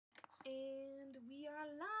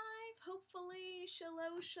hopefully.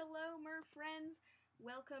 Shalom, mer friends.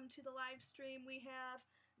 Welcome to the live stream. We have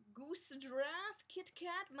Goose Draft, Kit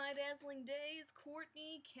Kat, My Dazzling Days,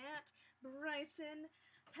 Courtney, Kat, Bryson.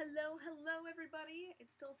 Hello, everybody.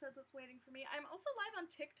 It still says it's waiting for me. I'm also live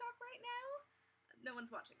on TikTok right now. No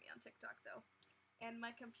one's watching me on TikTok, though. And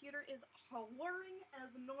my computer is whirring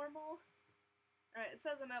as normal. Alright, it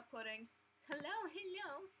says I'm outputting. Hello.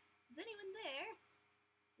 Is anyone there?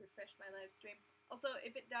 Refreshed my live stream. Also,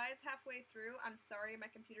 if it dies halfway through, I'm sorry,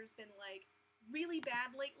 my computer's been, like, really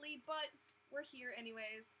bad lately, but we're here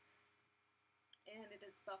anyways. And it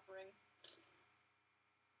is buffering.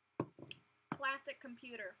 Classic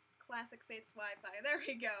computer. Classic Faith's Wi-Fi. There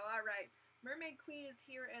we go, alright. Mermaid Queen is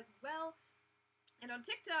here as well. And on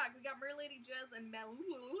TikTok, we got Merlady Jez and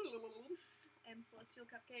Malulu and Celestial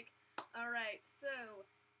Cupcake. Alright, so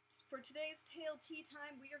for today's Tale Tea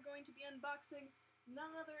Time, we are going to be unboxing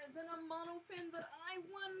none other than a monofin that I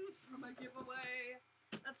won from a giveaway.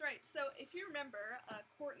 That's right, so if you remember,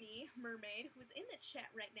 Courtney, Mermaid, who is in the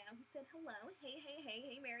chat right now, who said hello,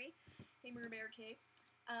 hey Mary, hey Mermaid Cake,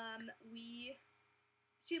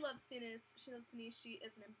 she loves Finis, she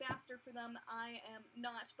is an ambassador for them. I am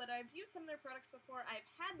not, but I've used some of their products before. I've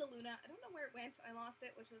had the Luna, I don't know where it went, I lost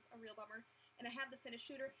it, which was a real bummer, and I have the Finis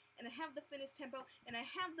Shooter, and I have the Finis Tempo, and I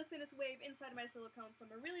have the Finis Wave inside of my silicone, so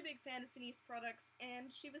I'm a really big fan of Finis products,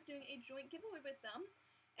 and she was doing a joint giveaway with them,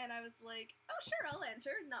 and I was like, oh sure, I'll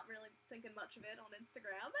enter, not really thinking much of it on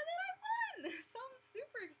Instagram, and then I won! So I'm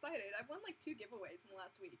super excited. I've won like 2 giveaways in the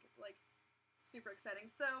last week. It's like super exciting.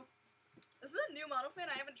 So this is a new monofin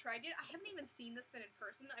I haven't tried yet. I haven't even seen this fin in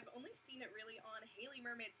person. I've only seen it really on Haley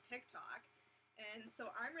Mermaid's TikTok. And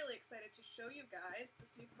so I'm really excited to show you guys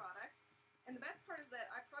this new product. And the best part is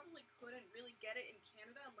that I probably couldn't really get it in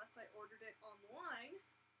Canada unless I ordered it online.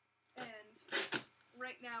 And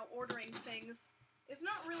right now ordering things is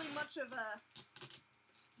not really much of a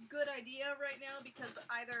good idea right now because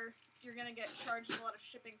either you're going to get charged a lot of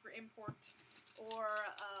shipping for import or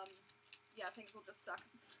yeah, things will just suck.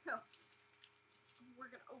 So we're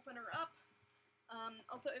gonna open her up.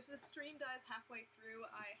 Also, if the stream dies halfway through,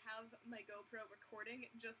 I have my GoPro recording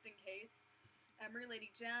just in case.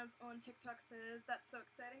 Merlady Jazz on TikTok says, that's so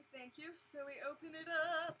exciting, thank you. So we open it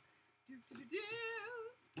up.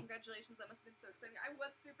 Congratulations, that must have been so exciting. I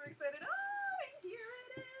was super excited. Oh, and here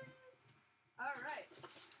it is. Alright.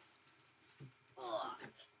 Oh,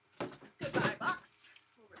 goodbye, box.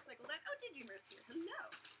 We'll recycle that. Oh, Digimer's here. Hello.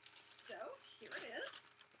 So, here it is.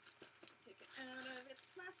 Take it out of its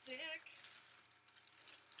plastic.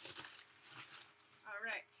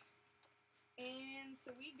 Alright. And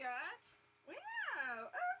so we got,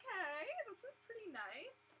 wow, okay, this is pretty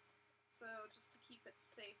nice. So, just to keep it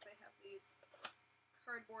safe, they have these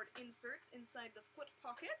cardboard inserts inside the foot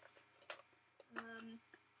pockets.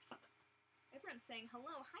 Everyone's saying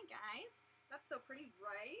hello. Hi, guys. That's so pretty,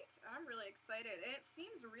 right? I'm really excited. And it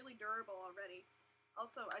seems really durable already.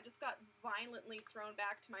 Also, I just got violently thrown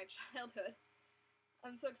back to my childhood.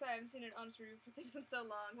 I'm so excited. I haven't seen an honest review for things in so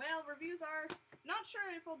long. Well, reviews are not sure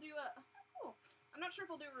if I'll do a. Oh, I'm not sure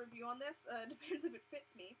if I'll do a review on this. Depends if it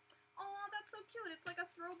fits me. Oh, that's so cute. It's like a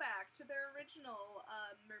throwback to their original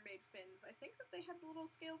mermaid fins. I think that they had the little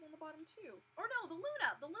scales on the bottom too. Or no, the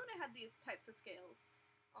Luna. The Luna had these types of scales.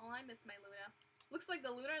 Oh, I miss my Luna. Looks like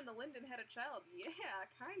the Luna and the Linden had a child. Yeah,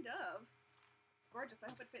 kind of. It's gorgeous.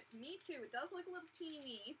 I hope it fits me too. It does look a little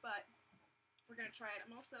teeny, but we're gonna try it.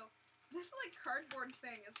 I'm also, this like cardboard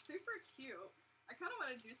thing is super cute. I kind of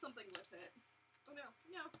want to do something with it. Oh no,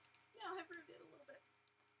 I've ruined it a little bit.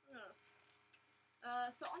 Yes.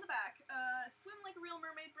 So on the back, swim like a real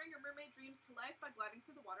mermaid, bring your mermaid dreams to life by gliding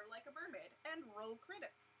through the water like a mermaid, and roll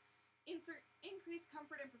credits. Insert increased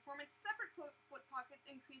comfort and performance, separate foot pockets,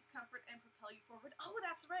 increase comfort and propel you forward. Oh,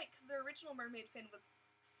 that's right, because their original mermaid fin was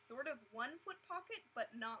sort of one foot pocket, but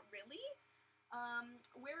not really.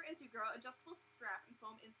 Wear as you grow, adjustable strap and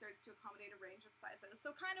foam inserts to accommodate a range of sizes.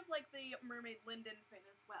 So kind of like the Mermaid Linden fin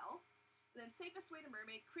as well. And then safest way to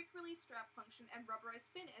mermaid, quick release strap function, and rubberized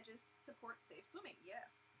fin edges to support safe swimming.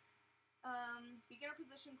 Yes. Beginner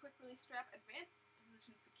position, quick release strap, advanced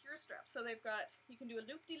position, secure strap. So they've got, you can do a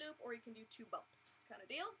loop-de-loop or you can do 2 bumps kind of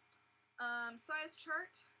deal. Size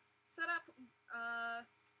chart, setup,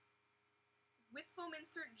 with foam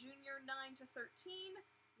insert, junior 9 to 13.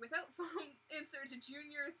 Without foam insert,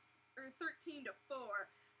 junior 13 to 4.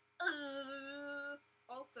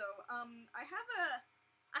 Also, I have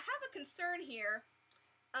a concern here.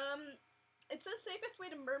 It says safest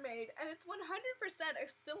way to mermaid, and it's 100% a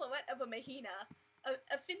silhouette of a mahina.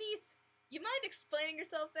 A Finis, you mind explaining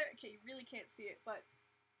yourself there? Okay, you really can't see it, but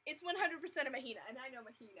it's 100% a mahina, and I know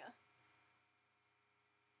mahina.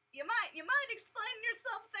 You might explain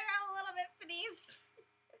yourself there a little bit, Finis.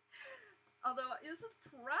 Although, this is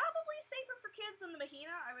probably safer for kids than the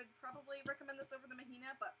Mahina. I would probably recommend this over the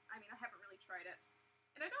Mahina, but, I mean, I haven't really tried it.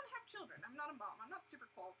 And I don't have children. I'm not a mom. I'm not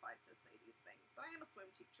super qualified to say these things, but I am a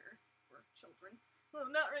swim teacher for children. Well,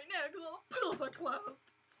 not right now, because all the pools are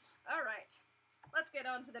closed. Alright, let's get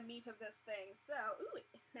on to the meat of this thing. So, ooh,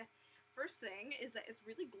 first thing is that it's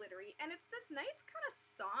really glittery, and it's this nice kind of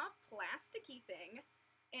soft, plasticky thing.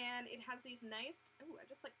 And it has these nice, ooh, I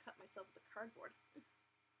just, like, cut myself with the cardboard.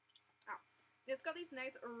 Ow. It's got these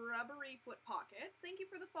nice rubbery foot pockets. Thank you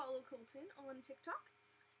for the follow, Colton, on TikTok.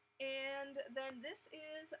 And then this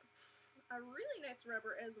is a really nice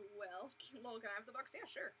rubber as well. Lol, can I have the box? Yeah,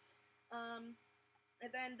 sure. And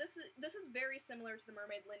then this is very similar to the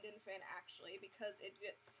Mermaid Linden fin, actually, because it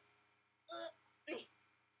gets...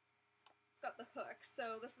 it's got the hook.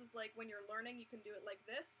 So this is like when you're learning, you can do it like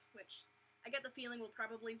this, which I get the feeling will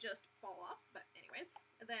probably just fall off. But anyways,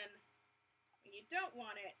 and then when you don't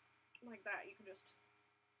want it like that, you can just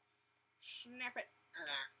snap it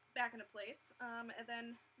back into place. And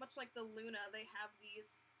then, much like the Luna, they have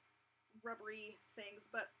these rubbery things,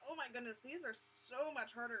 but oh my goodness, these are so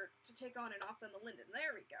much harder to take on and off than the Linden.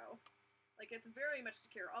 There we go. Like, it's very much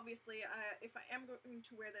secure. Obviously, if I am going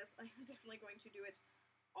to wear this, I'm definitely going to do it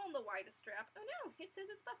on the widest strap. Oh no, it says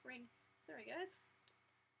it's buffering. Sorry, guys.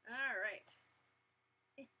 Alright.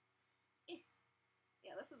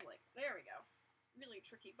 Yeah, this is like, there we go. Really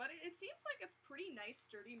tricky, but it seems like it's pretty nice,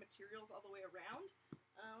 sturdy materials all the way around.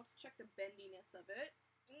 Let's check the bendiness of it.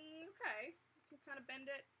 Okay, you can kind of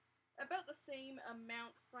bend it about the same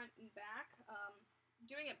amount front and back.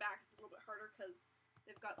 Doing it back is a little bit harder because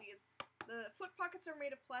they've got these, the foot pockets are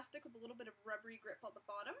made of plastic with a little bit of rubbery grip on the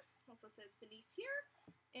bottom. Also says Finis here,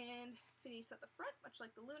 and Finis at the front, much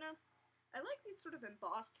like the Luna. I like these sort of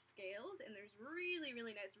embossed scales, and there's really,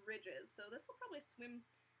 really nice ridges, so this will probably swim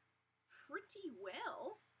pretty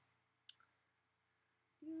well.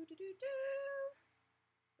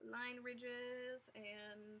 Line ridges,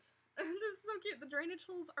 and this is so cute. The drainage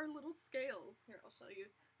holes are little scales. Here, I'll show you.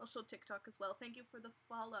 I'll show TikTok as well. Thank you for the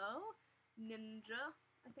follow. Ninja,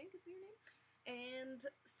 I think is your name. And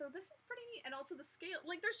so this is pretty neat. And also the scale,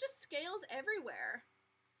 like there's just scales everywhere.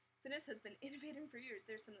 Finis has been innovating for years.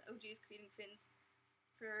 There's some OGs creating fins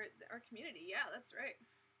for our community. Yeah, that's right.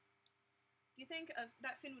 Do you think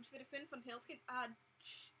that fin would fit a fin from Tailskin?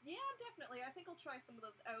 Yeah, definitely. I think I'll try some of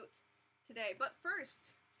those out today. But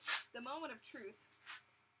first, the moment of truth.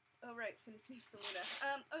 Oh, right, Finis makes the Luna.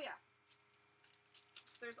 Oh yeah.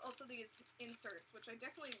 There's also these inserts, which I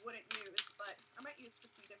definitely wouldn't use, but I might use for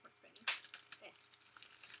some different fins.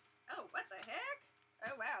 Oh, what the heck?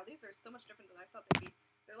 Oh, wow, these are so much different than I thought they'd be.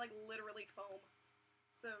 They're like literally foam.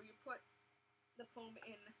 So you put the foam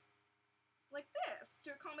in like this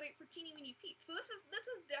to accommodate for teeny weeny feet. So this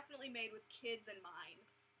is definitely made with kids in mind.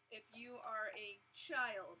 If you are a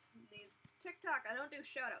child, these TikTok, I don't do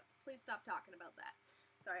shoutouts. Please stop talking about that.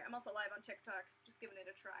 Sorry, I'm also live on TikTok, just giving it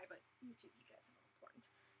a try, but YouTube, you guys are more important.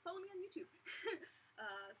 Follow me on YouTube.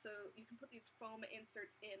 So you can put these foam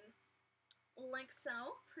inserts in like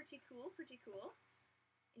so. Pretty cool, pretty cool.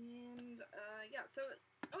 And yeah, so,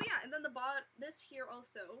 oh yeah, and then the this here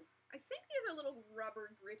also, I think these are little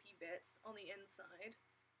rubber grippy bits on the inside,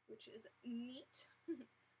 which is neat.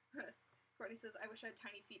 Courtney says, I wish I had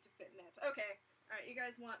tiny feet to fit in it. Okay, alright, you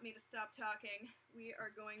guys want me to stop talking. We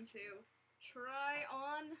are going to try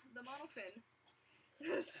on the monofin.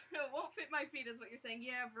 This won't fit my feet is what you're saying.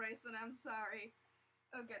 Yeah, Bryson, I'm sorry.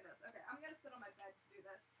 Oh goodness. Okay, I'm gonna sit on my bed to do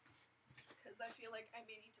this, because I feel like I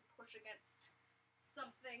may need to push against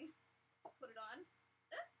something to put it on.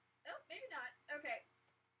 Oh, maybe not. Okay.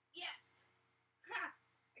 Yes! Ha!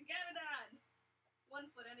 I got it on! One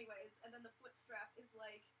foot anyways, and then the foot strap is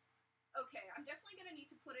like, okay, I'm definitely gonna need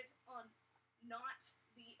to put it on not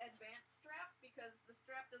the advanced strap, because the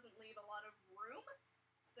strap doesn't leave a lot of room.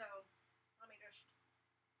 So, let me just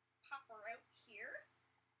pop her out here.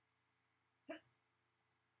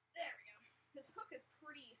 There we go. This hook is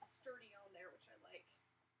pretty sturdy on there, which I like.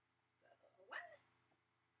 So, 1,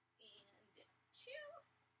 and 2,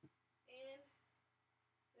 and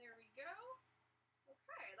there we go.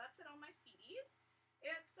 Okay, that's it on my feeties.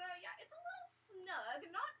 It's, yeah, it's a little snug,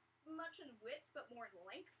 not much in width, but more in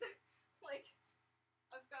length. Like,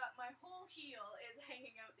 I've got my whole heel is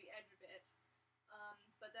hanging out the edge of it.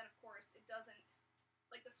 But then, of course, it doesn't,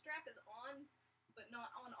 like, the strap is on, but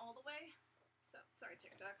not on all the way. So, sorry,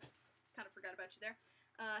 TikTok. Kind of forgot about you there.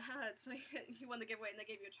 It's funny, you won the giveaway and they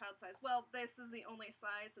gave you a child size. Well, this is the only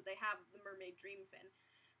size that they have of the Mermaid Dream Fin.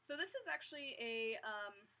 So this is actually a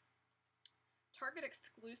Target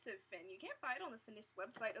exclusive fin. You can't buy it on the Finis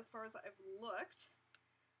website as far as I've looked.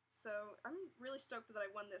 So I'm really stoked that I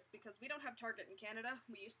won this because we don't have Target in Canada.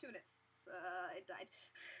 We used to, and it died.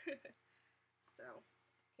 So,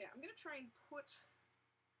 okay, I'm gonna try and put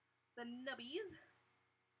the nubbies.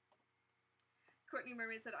 Courtney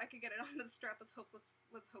Mermaid said I could get it onto the strap was hopeless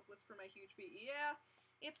for my huge feet. Yeah,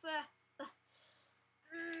 it's there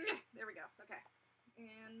we go. Okay,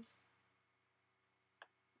 and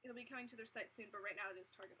it'll be coming to their site soon, but right now it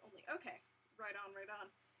is Target only. Okay, right on, right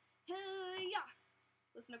on. Yeah.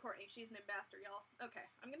 Listen to Courtney, she's an ambassador, y'all. Okay,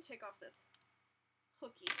 I'm gonna take off this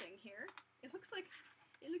hooky thing here. It looks like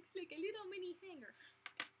a little mini hanger.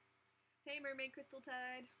 Hey, Mermaid Crystal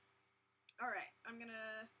Tide. Alright, I'm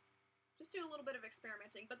gonna just do a little bit of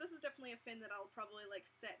experimenting, but this is definitely a fin that I'll probably, like,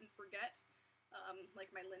 set and forget,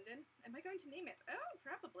 like my linden. Am I going to name it? Oh,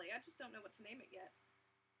 probably. I just don't know what to name it yet.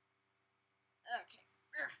 Okay.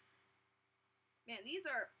 Man, these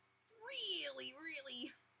are really,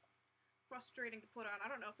 really frustrating to put on. I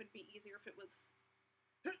don't know if it'd be easier if it was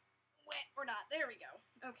wet or not. There we go.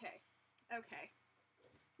 Okay. Okay.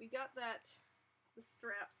 We got the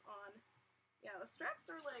straps on. Yeah, the straps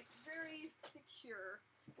are, like, very secure,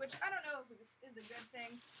 which I don't know if it is a good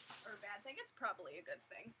thing or a bad thing. It's probably a good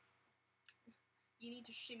thing. You need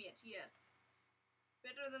to shimmy it, yes.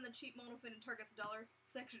 Better than the cheap monofin in Target's $1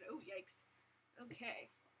 section. Oh, yikes.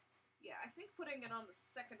 Okay. Yeah, I think putting it on the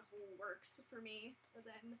second hole works for me. And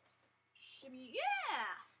then shimmy. Yeah!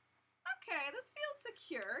 Okay, this feels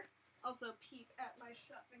secure. Also, peep at my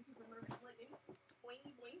shop Vancouver Mermaid leggings.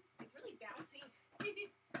 Boing, boing. It's really bouncy.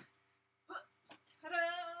 Ta-da!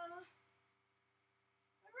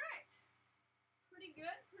 Alright. Pretty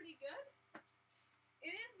good, pretty good.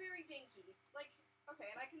 It is very dinky. Like,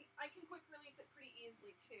 okay, and I can quick release it pretty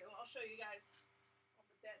easily too. I'll show you guys on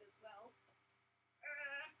the bed as well.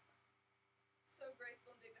 So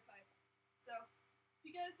graceful and dignified. So, if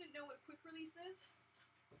you guys didn't know what quick release is,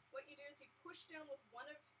 what you do is you push down with so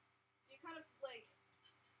you kind of like,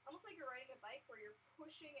 almost like you're riding a bike where you're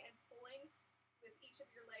pushing and pulling with each of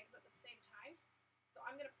your legs at the same time. So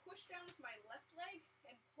I'm going to push down with my left leg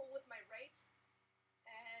and pull with my right.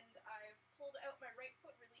 And I've pulled out my right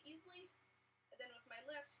foot really easily. And then with my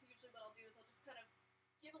left, usually what I'll do is I'll just kind of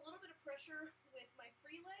give a little bit of pressure with my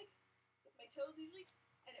free leg, with my toes usually,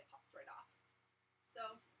 and it pops right off.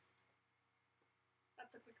 So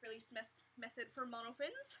that's a quick release method for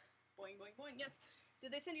monofins. Boing, boing, boing, yes.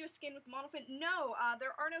 Did they send you a skin with monofin? No,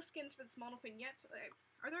 there are no skins for this monofin yet.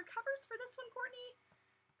 Are there covers for this one, Courtney?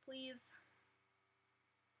 Please.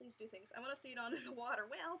 Please do things. I want to see it on in the water.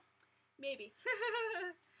 Well, maybe.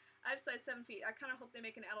 I have size 7 feet. I kind of hope they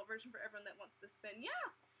make an adult version for everyone that wants this fin. Yeah,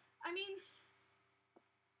 I mean,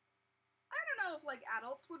 I don't know if, like,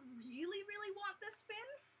 adults would really, really want this fin.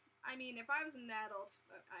 I mean, if I was an adult,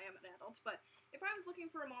 I am an adult, but if I was looking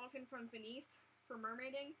for a monofin from Finis for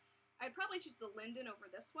mermaiding, I'd probably choose the linden over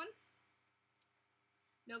this one.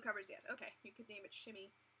 No covers yet. Okay, you could name it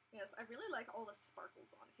Shimmy. Yes, I really like all the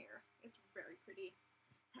sparkles on here. It's very pretty.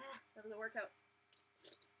 That was a workout.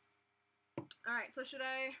 Alright, so should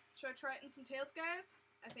I try it in some tails, guys?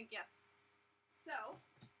 I think yes. So,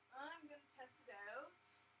 I'm going to test it out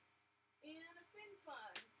in a fin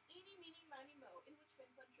fun. Eeny, meeny, miny, mo. In which fin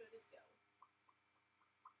fun should it go?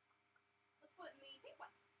 Let's put in the pink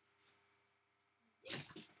one. Yeah.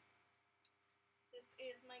 This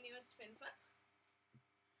is my newest fin fun.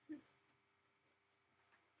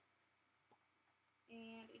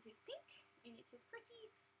 And it is pink, and it is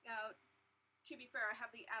pretty. Now, to be fair, I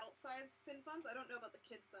have the adult size fin funs. I don't know about the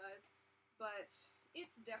kid size, but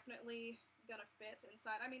it's definitely gonna fit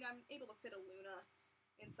inside. I mean, I'm able to fit a Luna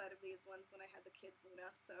inside of these ones when I had the kids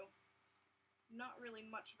Luna, so not really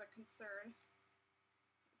much of a concern.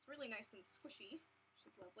 It's really nice and squishy, which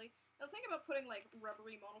is lovely. Now, the thing about putting, like,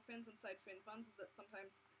 rubbery monofins inside fin funs is that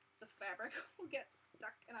sometimes the fabric will get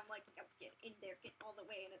stuck, and I'm like, get in there, get all the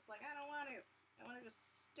way, and it's like, I don't want to. I want to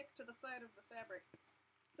just stick to the side of the fabric.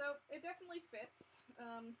 So, it definitely fits.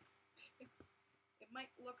 It might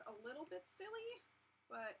look a little bit silly,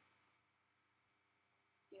 but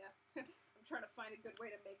yeah. I'm trying to find a good way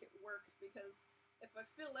to make it work, because if I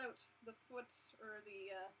fill out the foot, or the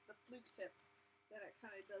fluke tips, then it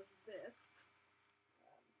kind of does this.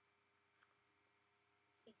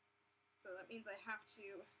 So that means I have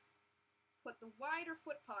to put the wider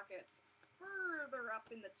foot pockets further up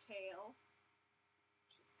in the tail,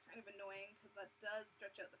 which is kind of annoying because that does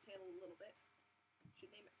stretch out the tail a little bit.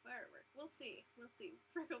 Should name it Firework. We'll see. We'll see.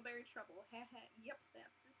 Frickleberry Trouble. Haha. Yep,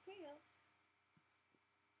 that's this tail.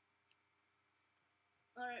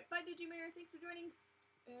 Alright, bye Digimare. Thanks for joining.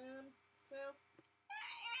 So,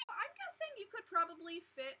 I'm guessing you could probably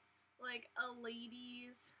fit like a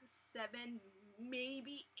lady's 7,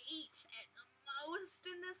 maybe 8 at the most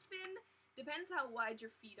in this fin. Depends how wide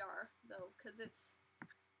your feet are, though, because it's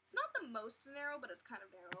not the most narrow, but it's kind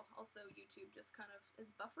of narrow. Also, YouTube just kind of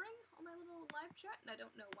is buffering on my little live chat, and I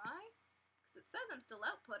don't know why, because it says I'm still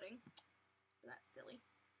outputting. But that's silly.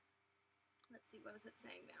 Let's see, what is it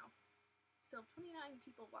saying now? Still 29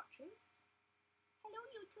 people watching. Hello,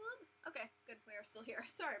 YouTube! Okay, good, we are still here.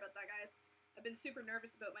 Sorry about that, guys. I've been super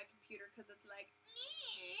nervous about my computer, because it's like,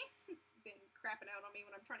 been crapping out on me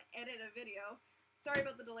when I'm trying to edit a video. Sorry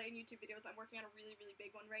about the delay in YouTube videos. I'm working on a really, really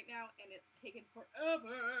big one right now, and it's taken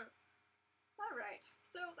forever. Alright,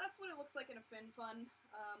 so that's what it looks like in a fin fun.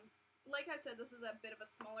 Like I said, this is a bit of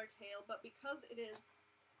a smaller tail, but because it is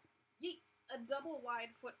a double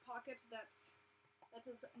wide foot pocket, that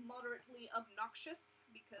is moderately obnoxious,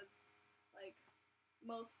 because like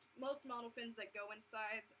most monofins that go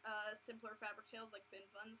inside simpler fabric tails like fin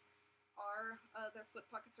funs are their foot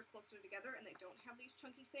pockets are closer together and they don't have these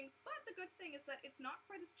chunky things. But the good thing is that it's not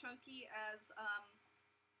quite as chunky as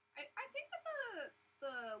I think that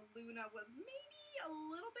the Luna was maybe a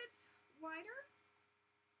little bit wider.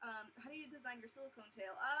 How do you design your silicone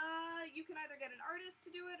tail? You can either get an artist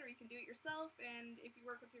to do it, or you can do it yourself, and if you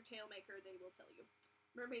work with your tail maker, they will tell you.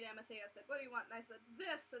 Mermaid Amathea said, "What do you want?" And I said,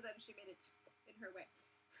 "This," so then she made it in her way,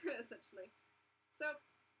 essentially. So,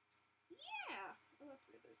 yeah. Oh, that's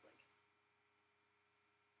weird. There's, like,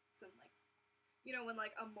 some, like, you know when,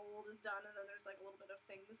 like, a mold is done, and then there's, like, a little bit of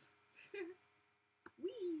things.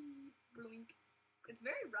 Whee! Blink. It's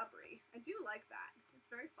very rubbery. I do like that.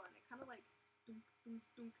 It's very fun. It kind of, like, dunk, dunk,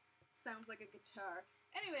 dunk. Sounds like a guitar.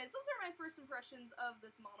 Anyways, those are my first impressions of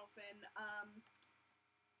this monofin.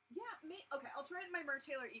 Yeah, okay, I'll try it in my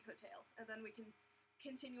Mertailor Eco Tail, and then we can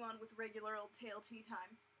continue on with regular old tail tea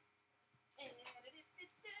time. I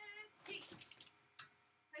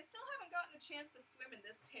still haven't gotten a chance to swim in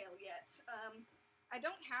this tail yet. I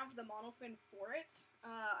don't have the monofin for it.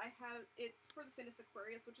 It's for the Finis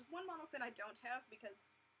Aquarius, which is one monofin I don't have because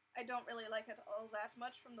I don't really like it all that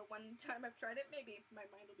much from the one time I've tried it. Maybe my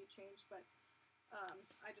mind will be changed, but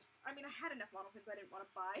I mean, I had enough monofins, I didn't want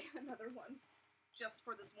to buy another one just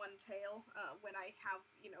for this one tail, when I have,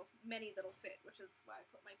 you know, many that'll fit, which is why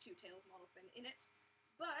I put my 2 tails monofin in it.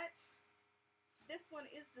 But this one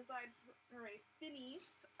is designed for a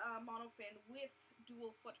Finis monofin with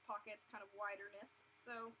dual foot pockets, kind of widerness,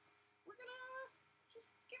 so we're gonna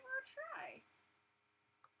just give her a try.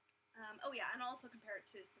 Oh yeah, and I'll also compare it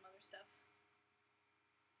to some other stuff.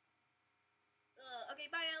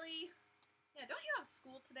 Okay, bye, Ellie! Yeah, don't you have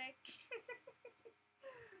school today?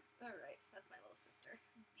 Alright, that's my little sister.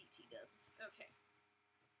 BT dubs. Okay.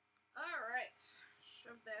 Alright.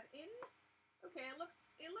 Shove that in. Okay, it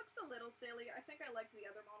looks a little silly. I think I liked the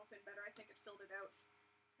other monofin better. I think it filled it out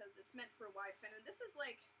because it's meant for a wide fin. And this is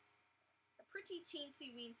like a pretty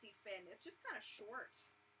teensy-weensy fin. It's just kind of short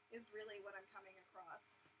is really what I'm coming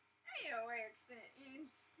across. It works.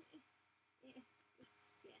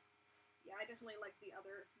 Yeah, I definitely like the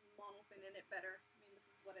other monofin in it better. I mean,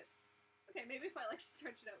 this is what it's... Okay, maybe if I, like,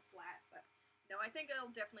 stretch it out flat, but no, I think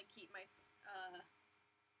I'll definitely keep my,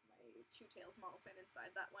 my 2 tails monofin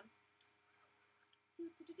inside that one.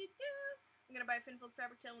 I'm gonna buy a fin-filled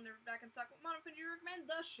fabric tail when they're back in stock. What monofin do you recommend?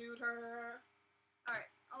 The Shooter!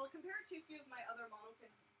 Alright, I'll compare it to a few of my other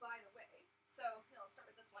monofins, by the way. So, yeah, I'll start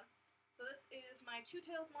with this one. So this is my 2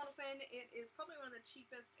 tails monofin. It is probably one of the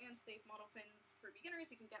cheapest and safe monofins for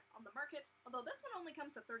beginners you can get on the market. Although this one only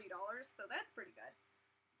comes to $30, so that's pretty good.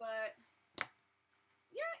 But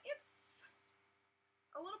yeah, it's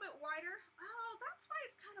a little bit wider. Oh, that's why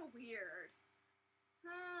it's kind of weird.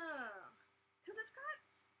 Huh. Because it's got...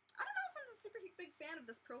 I don't know if I'm a super big fan of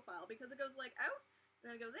this profile, because it goes, like, out,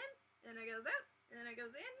 and then it goes in, and then it goes out, and then it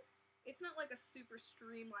goes in. It's not, like, a super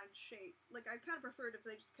streamlined shape. Like, I kind of preferred if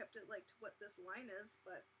they just kept it, like, to what this line is,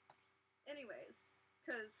 but... Anyways,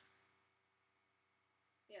 because...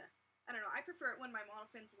 Yeah. I don't know, I prefer it when my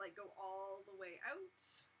monofins, like, go all the way out,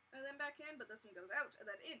 and then back in, but this one goes out, and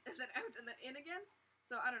then in, and then out, and then in again.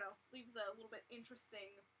 So, I don't know, leaves a little bit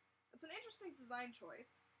interesting... It's an interesting design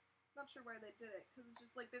choice. Not sure why they did it, because it's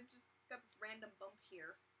just, like, they've just got this random bump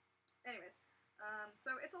here. Anyways,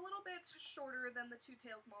 so it's a little bit shorter than the 2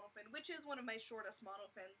 tails monofin, which is one of my shortest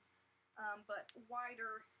monofins, but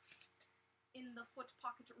wider in the foot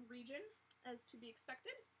pocket region, as to be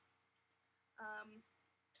expected. Now,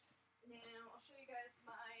 I'll show you guys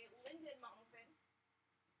my Linden monofin,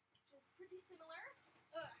 which is pretty similar.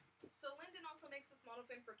 So Linden also makes this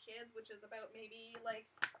monofin for kids, which is about maybe, like,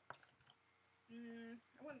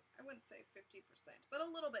 I wouldn't say 50%, but a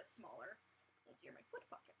little bit smaller. Oh dear, my foot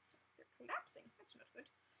pockets. They're collapsing. That's not good.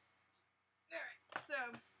 Alright, so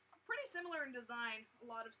pretty similar in design. A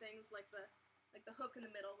lot of things like the hook in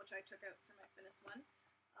the middle, which I took out for my Finis one.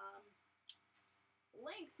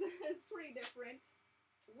 Length is pretty different.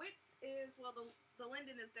 Width is, well, the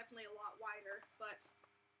linden is definitely a lot wider, but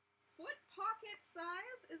foot pocket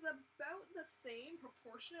size is about the same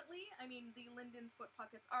proportionately. I mean, the linden's foot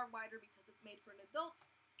pockets are wider because it's made for an adult.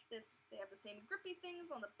 They have the same grippy things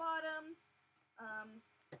on the bottom.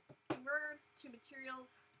 In regards to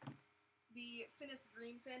materials, the Finis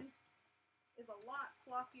Dream Fin is a lot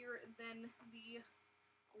floppier than the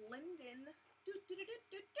linden.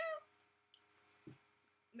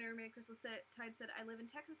 Mermaid Crystal Tide said, I live in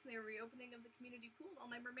Texas and they're reopening of the community pool and all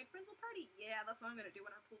my mermaid friends will party. Yeah, that's what I'm going to do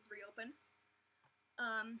when our pools reopen.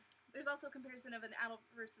 There's also a comparison of an adult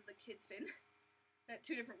versus a kid's fin.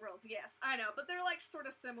 Two different worlds, yes, I know, but they're like sort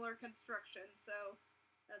of similar construction, so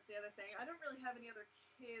that's the other thing. I don't really have any other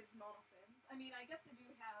kids' monofins. I mean, I guess I do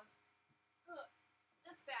have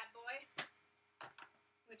this bad boy,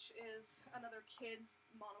 which is another kid's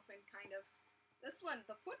monofin, kind of. This one,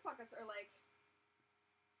 the foot pockets are like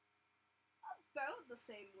about the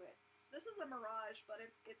same width. This is a Mirage, but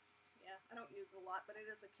it's yeah, I don't use it a lot, but it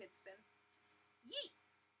is a kid's fin. Yeet!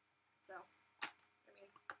 So, I mean,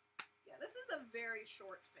 yeah, this is a very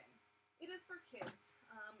short fin. It is for kids,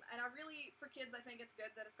 and for kids, I think it's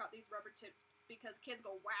good that it's got these rubber tips because kids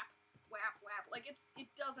go whap, whap, whap. Like, it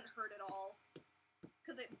doesn't hurt at all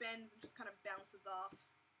because it bends and just kind of bounces off.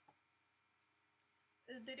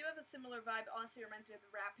 They do have a similar vibe. Honestly, it reminds me of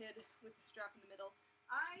the Rapid with the strap in the middle.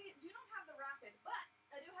 I do not have the Rapid, but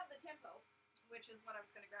I do have the Tempo, which is what I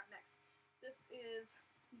was going to grab next. This is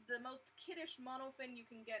the most kiddish monofin you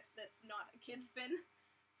can get that's not a kid's fin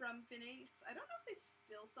from Finis. I don't know if they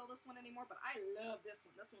still sell this one anymore, but I love this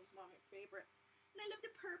one. This one's one of my favorites. And I love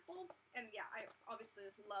the purple. And yeah, I obviously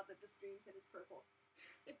love that this Dream Fin is purple.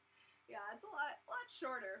 Yeah, it's a lot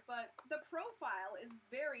shorter, but the profile is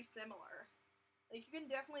very similar. Like, you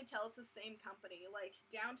can definitely tell it's the same company, like,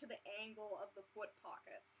 down to the angle of the foot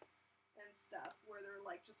pockets and stuff, where they're,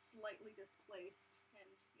 like, just slightly displaced.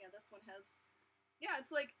 And, yeah, this one has, yeah,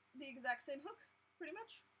 it's, like, the exact same hook, pretty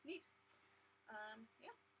much. Neat.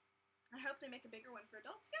 Yeah. I hope they make a bigger one for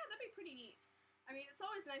adults. Yeah, that'd be pretty neat. I mean, it's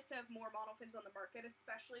always nice to have more monofins on the market,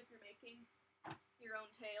 especially if you're making your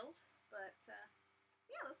own tails. But,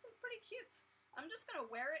 yeah, this one's pretty cute. I'm just going to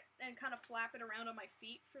wear it and kind of flap it around on my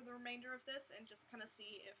feet for the remainder of this and just kind of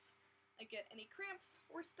see if I get any cramps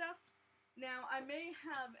or stuff. Now, I may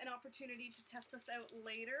have an opportunity to test this out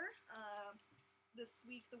later. This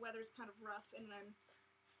week the weather's kind of rough and I'm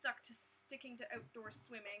sticking to outdoor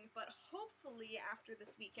swimming, but hopefully after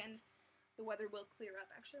this weekend the weather will clear up.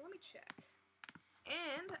 Actually, let me check.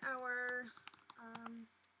 And our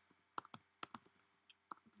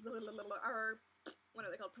what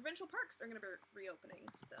are they called? Provincial parks are going to be reopening,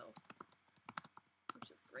 so, which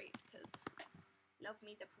is great, because love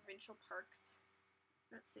me the provincial parks.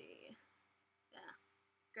 Let's see. Yeah.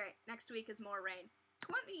 Great. Next week is more rain. It's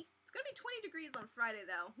going to be 20 degrees on Friday,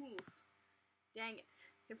 though. Oof. Dang it.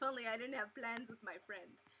 If only I didn't have plans with my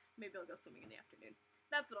friend. Maybe I'll go swimming in the afternoon.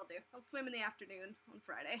 That's what I'll do. I'll swim in the afternoon on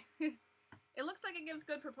Friday. It looks like it gives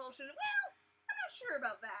good propulsion. Well, I'm not sure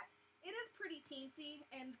about that. It is pretty teensy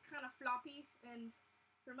and kind of floppy, and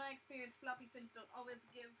from my experience, floppy fins don't always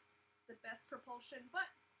give the best propulsion, but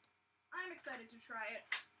I'm excited to try it.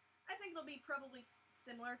 I think it'll be probably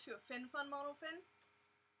similar to a fin fun monofin.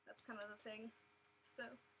 That's kind of the thing.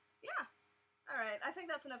 So, yeah. Alright, I think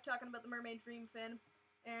that's enough talking about the Mermaid Dream Fin,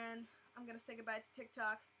 and I'm going to say goodbye to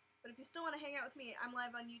TikTok. But if you still want to hang out with me, I'm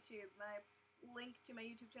live on YouTube. My link to my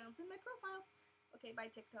YouTube channel is in my profile. Okay, bye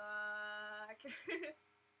TikTok.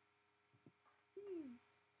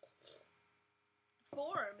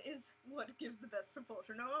 Form is what gives the best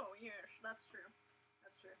propulsion. Oh, yes, that's true.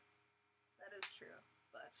 That's true. That is true.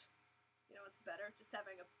 But, you know what's better? Just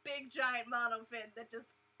having a big, giant monofin that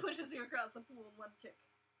just pushes you across the pool in one kick.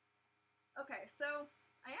 Okay, so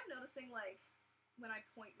I am noticing, like, when I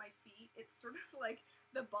point my feet, it's sort of like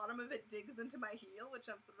the bottom of it digs into my heel, which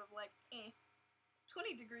I'm sort of like, eh.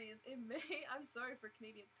 20 degrees in May? I'm sorry for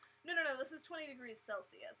Canadians. No, this is 20 degrees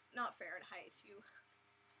Celsius, not Fahrenheit, you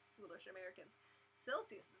foolish Americans.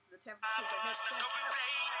 Celsius is the temperature that makes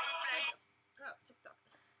sense. Oh, TikTok.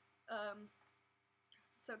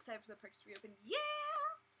 So excited for the parks to reopen. Yeah!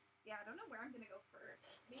 Yeah, I don't know where I'm gonna go first.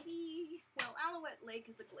 Maybe, well, Alouette Lake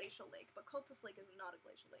is a glacial lake, but Cultus Lake is not a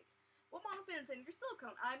glacial lake. What monofin is in your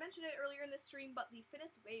silicone? I mentioned it earlier in this stream, but the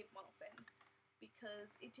Finis Wave monofin,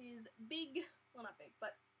 because it is big, well, not big,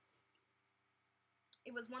 but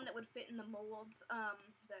it was one that would fit in the molds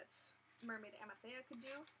that Mermaid Amathea could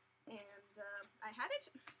do, and I had it,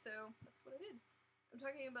 so that's what I did. I'm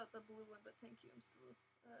talking about the blue one, but thank you, I'm still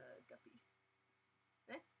guppy.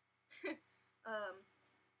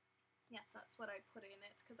 Yes, that's what I put in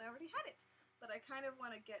it, because I already had it. But I kind of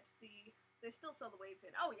want to get the... They still sell the wave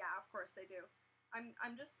fin. Oh yeah, of course they do.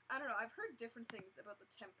 I'm just... I don't know, I've heard different things about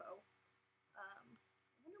the tempo. I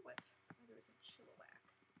wonder what weather is in Chilliwack,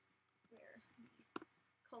 where the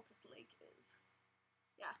Cultist Lake is.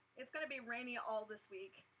 Yeah, it's gonna be rainy all this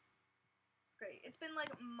week. It's great. It's been,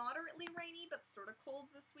 like, moderately rainy, but sort of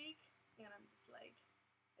cold this week. And I'm just like,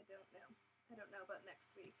 I don't know. I don't know about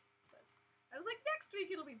next week, but... I was like, next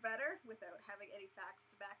week it'll be better, without having any facts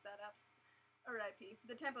to back that up. R.I.P.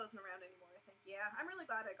 The tempo isn't around anymore, I think. Yeah, I'm really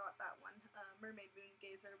glad I got that one. Mermaid Moon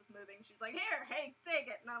Gazer was moving. She's like, here, hey,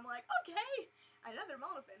 take it. And I'm like, okay! Another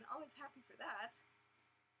monofin. Always happy for that.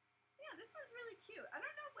 Yeah, this one's really cute. I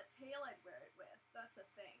don't know what tail I'd wear it with. That's a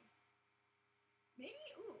thing. Maybe,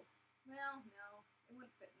 ooh. Well, no. It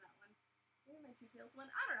wouldn't fit in that one. Maybe my two tails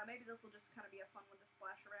one. I don't know. Maybe this will just kind of be a fun one to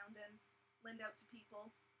splash around in. Lend out to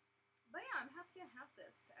people. But yeah, I'm happy to have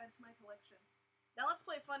this to add to my collection. Now let's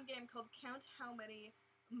play a fun game called Count How Many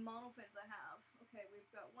Monofins I Have. Okay,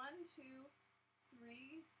 we've got 1, 2,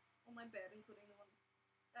 3 on my bed, including the one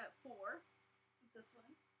at 4. This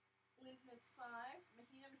one. Linton is 5.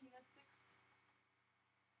 Mahina 6.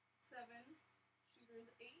 7. Shooter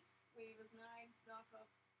is 8. Wave is 9.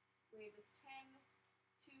 Knockoff wave is 10.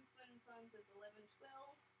 2 Funfuns is 11,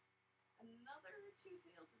 12. Another 2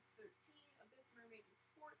 tails is 13. Abyss Mermaid is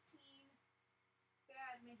 14.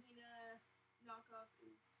 Bad Mahina knockoff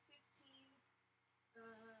is 15.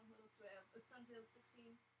 What else do I have? Suntail's 16.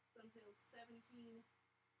 Suntail's 17.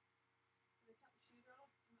 Did I count the shooter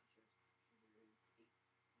off? I'm not sure. Shooter is 8.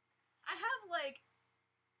 I have like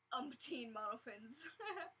umpteen monofins.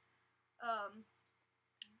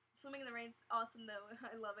 Swimming in the rain's awesome though.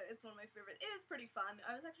 I love it. It's one of my favorite. It is pretty fun.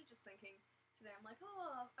 I was actually just thinking today, I'm like,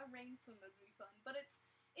 oh, a rain swim would be fun. But it's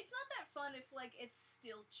not that fun if, like, it's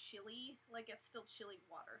still chilly. Like, it's still chilly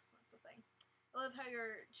water. That's the thing. I love how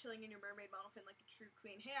you're chilling in your mermaid monofin like a true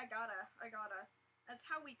queen. Hey, I gotta. That's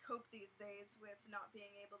how we cope these days with not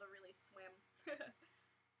being able to really swim.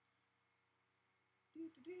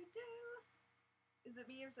 Is it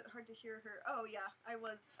me or is it hard to hear her? Oh, yeah, I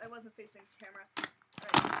wasn't facing the camera.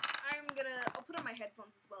 Alright, I'll put on my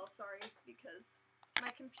headphones as well, sorry, because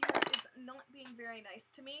my computer is not being very nice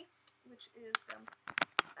to me, which is dumb.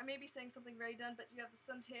 I may be saying something very dumb, but do you have the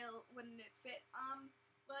suntail? Wouldn't it fit?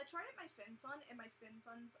 Well, I tried it at my FinFun, and my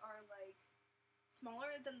FinFuns are, like,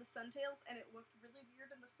 smaller than the suntails, and it looked really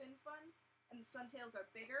weird in the FinFun, and the suntails are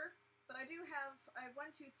bigger, but I have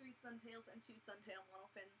 1, 2, 3 suntails and 2 suntail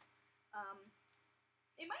monofins.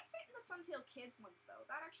 It might fit in the Suntail Kids ones, though.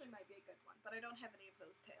 That actually might be a good one, but I don't have any of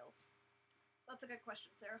those tails. That's a good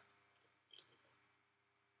question, Sarah.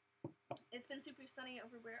 It's been super sunny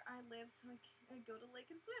over where I live, so I go to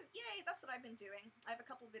lake and swim. Yay, that's what I've been doing. I have a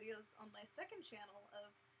couple videos on my second channel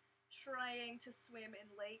of trying to swim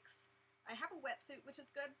in lakes. I have a wetsuit, which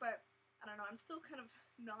is good, but I don't know, I'm still kind of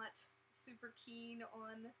not super keen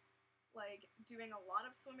on, like, doing a lot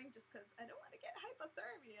of swimming just because I don't want to get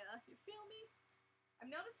hypothermia. You feel me? I'm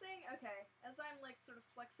noticing, okay, as I'm, like, sort of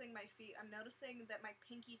flexing my feet, I'm noticing that my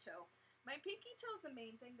pinky toe is the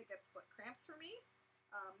main thing that gets foot cramps for me,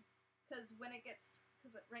 because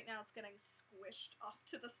right now it's getting squished off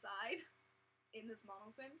to the side in this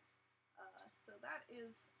monofin, so that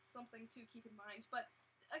is something to keep in mind, but,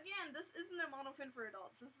 again, this isn't a monofin for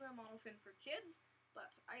adults, this is a monofin for kids,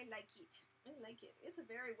 but I like it. I like it. It's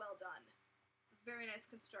very well done. It's a very nice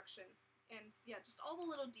construction. And, yeah, just all the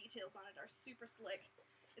little details on it are super slick.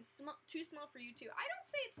 It's too small for you, too. I wouldn't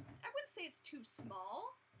say it's too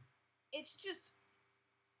small. It's just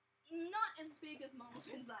not as big as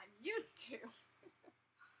monofins I'm used to.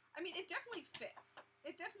 I mean, it definitely fits.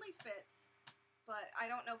 It definitely fits. But I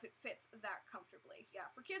don't know if it fits that comfortably. Yeah,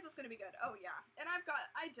 for kids it's going to be good. Oh, yeah. And I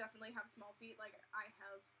definitely have small feet. Like, I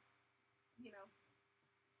have, you know,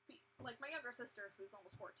 feet. Like, my younger sister, who's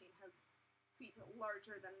almost 14, has feet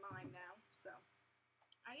larger than mine now, so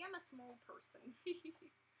I am a small person.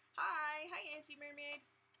 Hi Angie Mermaid.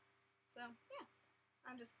 So yeah,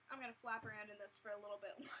 I'm gonna flap around in this for a little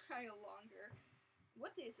bit while longer.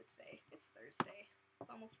 What day is it today? It's Thursday.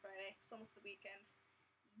 It's almost Friday. It's almost the weekend.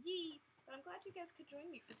 Yee! But I'm glad you guys could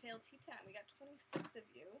join me for Tail Tea Time. We got 26 of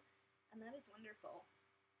you, and that is wonderful.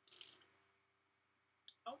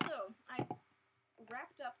 Also, I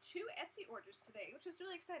wrapped up 2 Etsy orders today, which is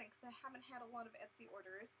really exciting because I haven't had a lot of Etsy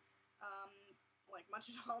orders, like much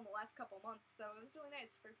at all in the last couple months, so it was really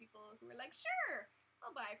nice for people who were like, sure,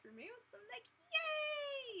 I'll buy from you, so I'm like,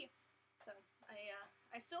 yay!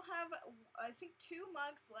 I still have, I think, 2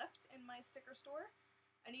 mugs left in my sticker store.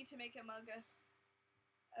 I need to make a mug out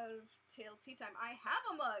of Tail Tea Time. I have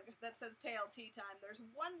a mug that says Tail Tea Time. There's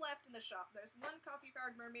 1 left in the shop. There's 1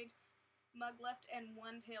 coffee-powered mermaid mug left and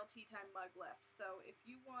 1 Tail Tea Time mug left. So if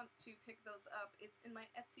you want to pick those up, it's in my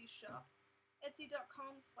Etsy shop.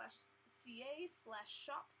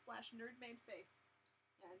 Etsy.com/ca/shop/nerdmadefaith.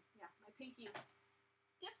 And yeah, my pinky is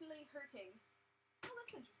definitely hurting. Oh,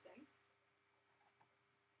 that's interesting.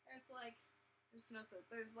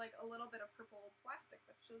 There's like a little bit of purple plastic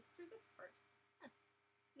that shows through this part. Huh.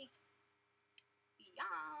 Neat.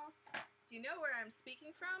 Yas. Do you know where I'm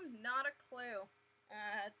speaking from? Not a clue.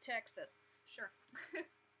 Texas. Sure.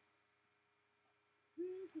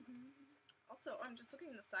 Also, I'm just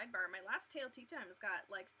looking in the sidebar. My last Tail Tea Time has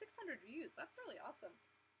got like 600 views. That's really awesome.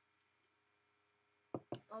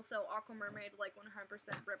 Also, Aqua Mermaid like 100%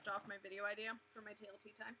 ripped off my video idea for my Tail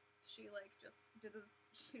Tea Time. She like just did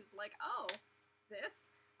she was like, oh,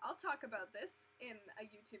 this? I'll talk about this in a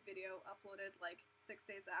YouTube video uploaded like 6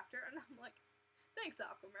 days after, and I'm like, thanks,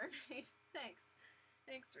 Aqua Mermaid. Thanks.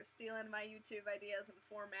 Thanks for stealing my YouTube ideas and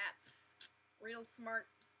formats. Real smart.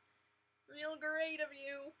 Real great of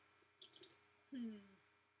you.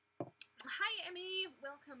 Hi, Emmy.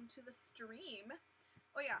 Welcome to the stream.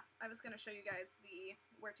 Oh yeah, I was going to show you guys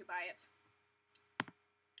where to buy it.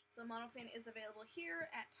 So monofin is available here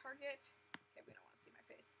at Target. Okay, we don't want to see my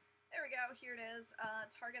face. There we go. Here it is.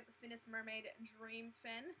 Target, the Finis Mermaid Dream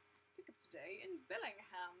Fin. Pick up today in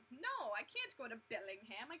Bellingham. No, I can't go to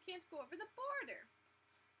Bellingham. I can't go over the border.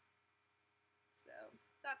 So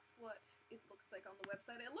that's what it looks like on the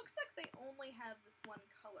website. It looks like they only have this 1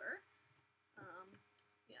 color.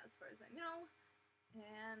 Yeah, as far as I know.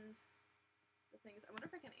 And the thing is, I wonder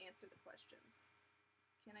if I can answer the questions.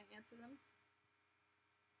 Can I answer them?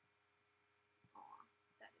 Aw,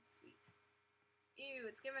 that is sweet. Ew,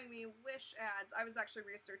 it's giving me Wish ads. I was actually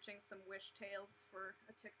researching some Wish tales for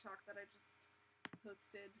a TikTok that I just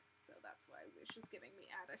posted, so that's why Wish is giving me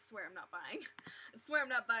ad. I swear I'm not buying. I swear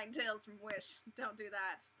I'm not buying tales from Wish. Don't do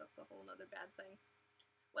that. That's a whole nother bad thing.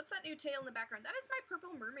 What's that new tail in the background? That is my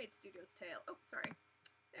Purple Mermaid Studios tail. Oh, sorry.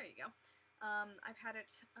 There you go. I've had it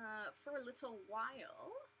for a little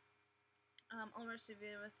while. Almost a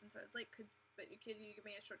video since I was late. Could you give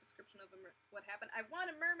me a short description of what happened? I want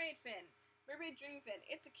a mermaid fin. Mermaid dream fin.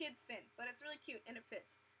 It's a kid's fin, but it's really cute and it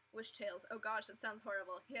fits. Wish tails. Oh gosh, that sounds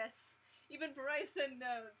horrible. Yes. Even Bryson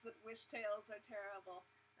knows that wish tails are terrible.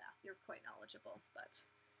 Yeah, you're quite knowledgeable, but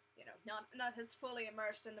you know, not as fully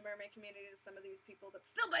immersed in the mermaid community as some of these people that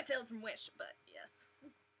still buy tails from Wish, but yes.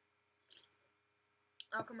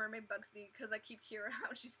 Aqua Mermaid bugs me because I keep hearing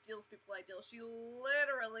how she steals people's ideas. She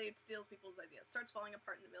literally steals people's ideas. Starts falling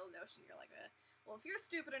apart in the middle of the ocean. You're like, well, if you're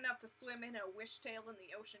stupid enough to swim in a wish tail in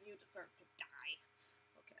the ocean, you deserve to die.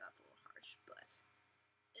 Okay, that's a little harsh, but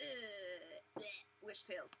bleh. Wish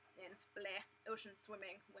tails and bleh. Ocean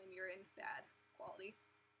swimming when you're in bad quality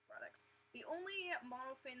products. The only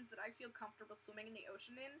monofins that I feel comfortable swimming in the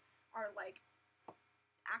ocean in are like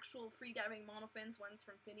actual freediving monofins, ones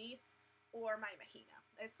from Finis, or my Mahina.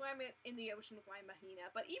 I swam in the ocean with my Mahina,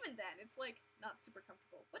 but even then, it's like not super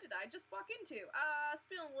comfortable. What did I just walk into?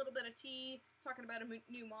 Spilling a little bit of tea, talking about a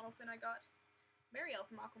new monofin I got. Marielle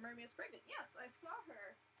from Aqua Mermaid is pregnant. Yes, I saw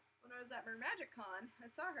her when I was at MerMagicCon. I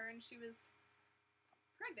saw her and she was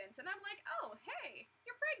pregnant, and I'm like, oh, hey,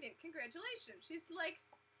 you're pregnant, congratulations. She's like,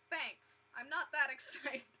 thanks, I'm not that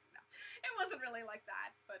excited. No, it wasn't really like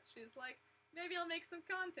that, but she's like, maybe I'll make some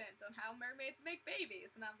content on how mermaids make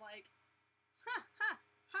babies, and I'm like, ha, ha,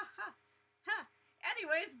 ha, ha, ha.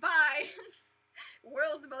 Anyways, bye.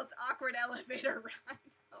 World's most awkward elevator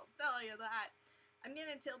ride. I'll tell you that. I'm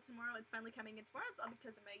getting it till tomorrow. It's finally coming in tomorrow. It's all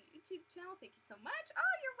because of my YouTube channel. Thank you so much.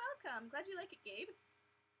 Oh, you're welcome. Glad you like it, Gabe.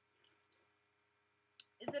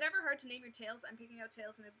 Is it ever hard to name your tails? I'm picking out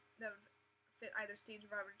tails and that fit either Stage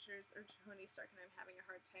Rogers or Tony Stark, and I'm having a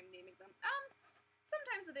hard time naming them.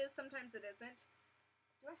 Sometimes it is, sometimes it isn't.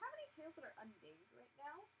 Do I have any tails that are unnamed right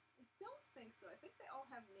now? I don't think so. I think they all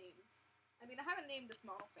have names. I mean, I haven't named this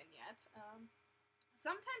monofin yet.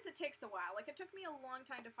 Sometimes it takes a while. Like, it took me a long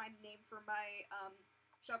time to find a name for my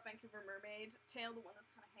Shop Vancouver Mermaid tail, the one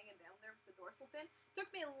that's kind of hanging down there with the dorsal fin. It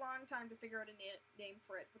took me a long time to figure out a name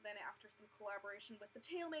for it, but then after some collaboration with the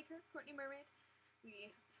tail maker, Courtney Mermaid,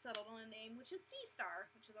 we settled on a name, which is Sea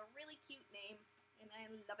Star, which is a really cute name, and I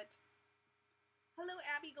love it. Hello,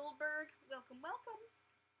 Abby Goldberg. Welcome, welcome.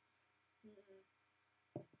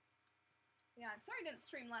 Yeah, I'm sorry I didn't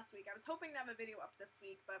stream last week. I was hoping to have a video up this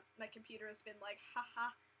week, but my computer has been like,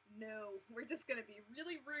 haha, no, we're just gonna be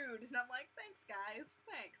really rude. And I'm like, thanks, guys.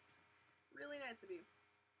 Thanks. Really nice of you.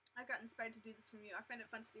 I got inspired to do this from you. I find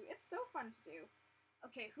it fun to do. It's so fun to do.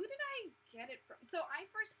 Okay, who did I get it from? So I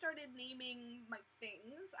first started naming my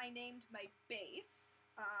things. I named my bass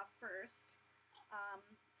first.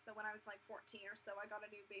 So when I was like 14 or so, I got a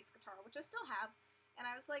new bass guitar, which I still have. And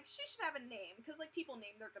I was like, she should have a name, because like people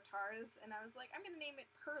name their guitars. And I was like, I'm going to name it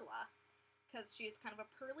Perla, because she's kind of a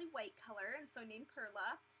pearly white color, and so I named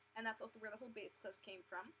Perla. And that's also where the whole bass clip came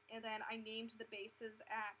from. And then I named the basses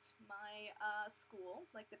at my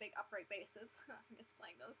school, like the big upright basses. I miss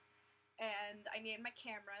playing those. And I named my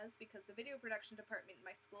cameras because the video production department in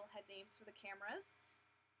my school had names for the cameras.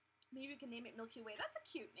 Maybe you can name it Milky Way. That's a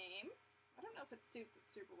cute name. I don't know if it suits it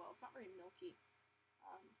super well. It's not very milky.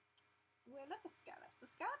 Ooh, I love the scallops.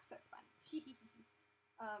 The scallops are fun.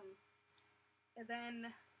 And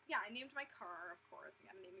then, yeah, I named my car, of course.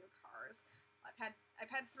 You gotta name your cars. I've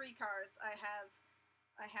had 3 cars. I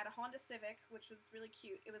had a Honda Civic, which was really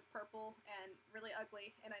cute. It was purple and really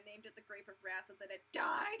ugly, and I named it the Grape of Wrath, and then it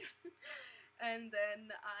died. And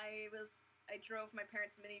then I drove my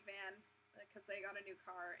parents' minivan because they got a new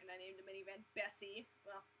car, and I named the minivan Bessie.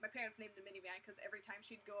 Well, my parents named the minivan because every time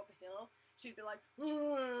she'd go up a hill, she'd be like,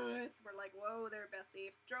 "Whoa!" So we're like, "Whoa there,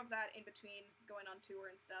 Bessie." Drove that in between going on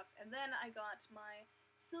tour and stuff, and then I got my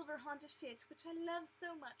silver Honda Fit, which I love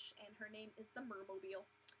so much, and her name is the Mermobile.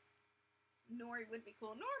 Nori would be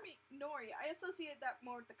cool. Nori. I associate that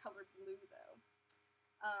more with the color blue, though.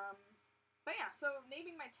 But yeah, so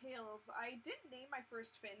naming my tails, I didn't name my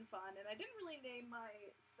first fin fun, and I didn't really name my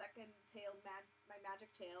second tail, my magic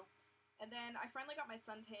tail. And then I finally got my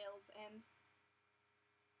sun tails, and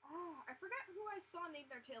I forgot who I saw name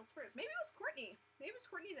their tails first. Maybe it was Courtney. Maybe it was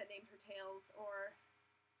Courtney that named her tails, or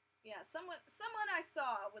yeah, someone I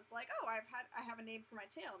saw was like, "Oh, I have a name for my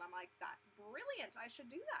tail," and I'm like, "That's brilliant! I should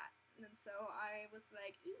do that." And so I was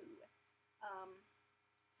like, "Ooh."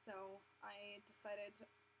 So I decided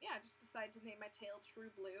to name my tail True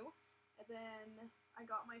Blue, and then I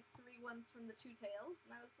got my 3 ones from the 2 tails,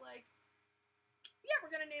 and I was like, "Yeah, we're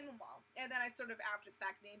gonna name them all." And then I sort of after the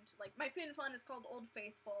fact named, like, my fin fun is called Old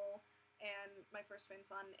Faithful, and my first fin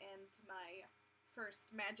fun, and my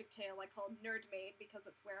first magic tail I called Nerdmaid because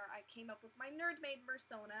it's where I came up with my Nerdmaid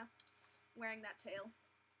persona, wearing that tail.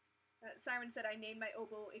 Siren said I named my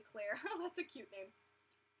oboe Eclair. Oh, that's a cute name.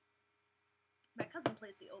 My cousin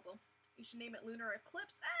plays the oboe. You should name it Lunar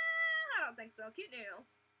Eclipse. I don't think so. Cute name.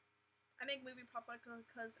 I make movie pop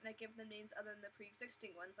because and I give them names other than the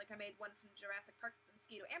pre-existing ones. Like I made one from Jurassic Park, the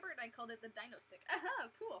Mosquito Amber, and I called it the Dino Stick. Oh,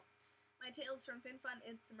 cool. My tail's from FinFun.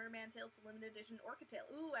 It's a merman tail. It's a limited edition orca tail.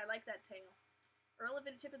 Ooh, I like that tail. A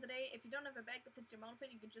relevant tip of the day: if you don't have a bag that fits your monofin,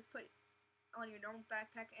 you can just put on your normal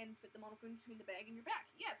backpack and fit the monofin between the bag and your back.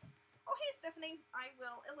 Yes. Oh, hey, Stephanie. I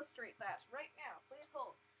will illustrate that right now. Please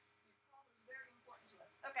hold. Your call is very important to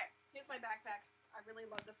us. Okay, here's my backpack. I really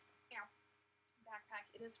love this backpack.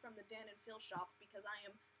 It is from the Dan and Phil shop because I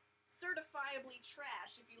am certifiably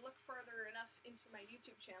trash. If you look further enough into my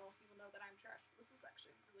YouTube channel, you will know that I'm trash. This is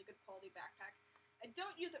actually a really good quality backpack. I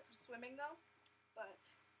don't use it for swimming, though, but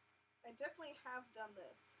I definitely have done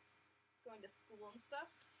this going to school and stuff.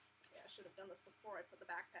 Yeah, I should have done this before I put the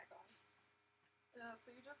backpack on.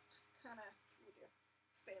 So you just kind of, oh dear,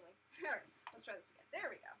 failing. Alright, let's try this again.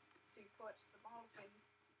 There we go. So you put the monofin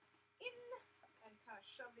in and kind of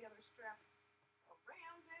shove the other strap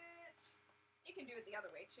around it. You can do it the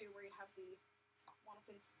other way too, where you have the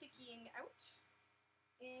monofin sticking out.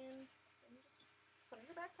 And then you just put in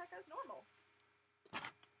your backpack as normal.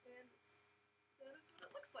 And that is what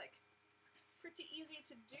it looks like. Pretty easy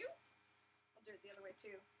to do. I'll do it the other way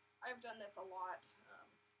too. I've done this a lot.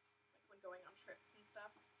 Like when going on trips and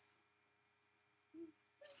stuff.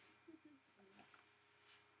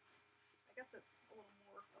 I guess it's a little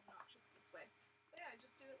more obnoxious this way. But yeah, I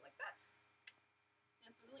just do it like that.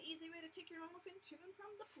 And it's a really easy way to take your monofin to and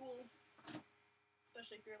from the pool.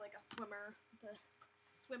 Especially if you're like a swimmer with a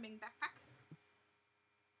swimming backpack.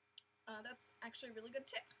 That's actually a really good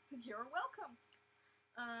tip. You're welcome.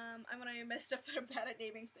 I'm one of my stuff that I'm bad at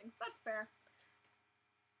naming things. That's fair.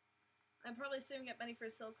 I'm probably saving up money for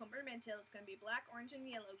a silicone merman tail. It's going to be black, orange, and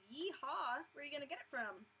yellow. Yeehaw! Where are you going to get it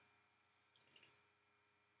from?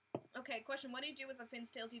 Okay, question. What do you do with the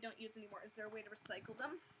fins tails you don't use anymore? Is there a way to recycle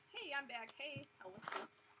them? Hey, I'm back. Hey, how was school?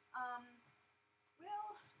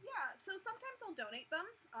 Well, yeah, so sometimes I'll donate them.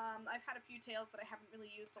 I've had a few tails that I haven't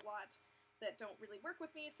really used a lot that don't really work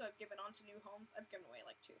with me, so I've given on to new homes. I've given away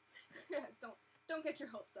like 2. Don't get your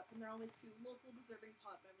hopes up, and they're always to local deserving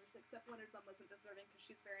pod members, except one of them wasn't deserving because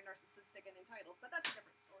she's very narcissistic and entitled, but that's a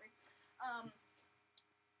different story.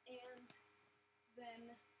 And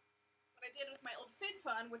then what I did with my old fin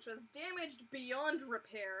fun, which was damaged beyond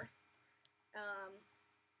repair,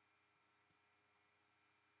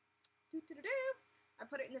 I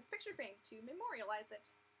put it in this picture frame to memorialize it.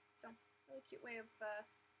 So, really cute way of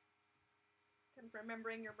kind of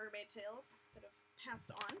remembering your mermaid tales that have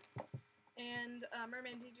passed on. And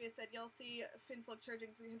Mermaid DJ said, y'all see Finfolk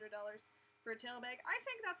charging $300 for a tail bag. I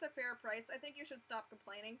think that's a fair price. I think you should stop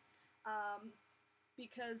complaining.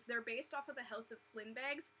 Because they're based off of the House of Flynn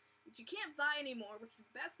bags, which you can't buy anymore, which are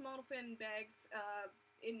the best monofin bags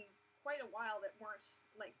in quite a while that weren't,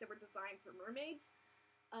 like, they were designed for mermaids.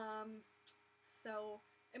 So,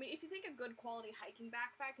 I mean, if you think a good quality hiking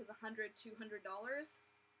backpack is $100, $200,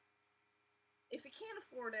 if you can't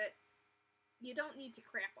afford it, you don't need to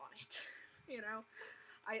crap on it, you know?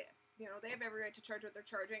 They have every right to charge what they're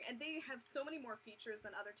charging, and they have so many more features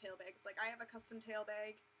than other tail bags. Like, I have a custom tail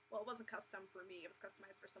bag. Well, it wasn't custom for me, it was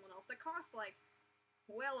customized for someone else. That cost, like,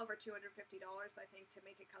 well over $250, I think, to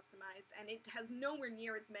make it customized, and it has nowhere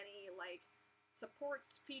near as many, like, support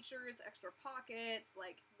features, extra pockets,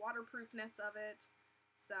 like, waterproofness of it,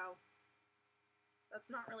 so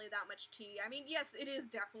that's not really that much tea. I mean, yes, it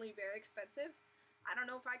is definitely very expensive. I don't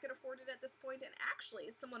know if I could afford it at this point, and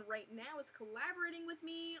actually, someone right now is collaborating with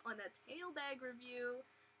me on a tail bag review,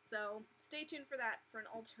 so stay tuned for that, for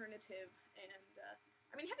an alternative, and,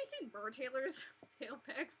 I mean, have you seen Mertailor's tail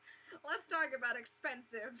bags? Let's talk about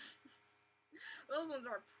expensive. Those ones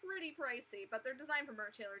are pretty pricey, but they're designed for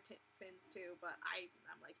Mertailor fins too, but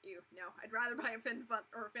I'm like, ew, no, I'd rather buy a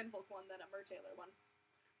Finfolk one than a Mertailor one.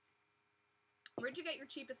 Where'd you get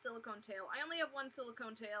your cheapest silicone tail? I only have one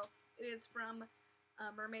silicone tail. It is from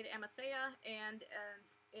Mermaid Amathea, and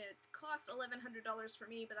it cost $1,100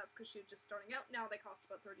 for me, but that's because she was just starting out. Now they cost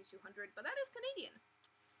about $3,200, but that is Canadian.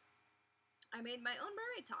 I made my own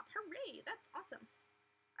mermaid top. Hooray! That's awesome.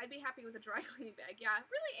 I'd be happy with a dry cleaning bag. Yeah,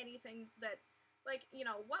 really anything that, like, you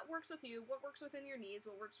know, what works with you, what works within your needs,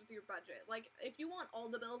 what works with your budget. Like, if you want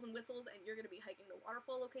all the bells and whistles and you're going to be hiking the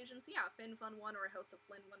waterfall locations, yeah, a Fin Fun one or a House of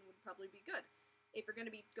Flynn one would probably be good. If you're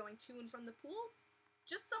going to be going to and from the pool,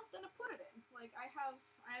 just something to put it in. Like, I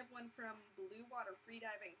have one from Blue Water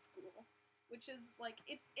Freediving School, which is, like,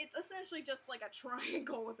 it's essentially just, like, a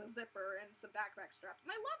triangle with a zipper and some backpack straps,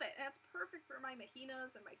 and I love it, and it's perfect for my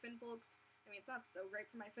Mahinas and my Finfolks. I mean, it's not so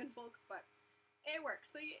great for my Finfolks, but it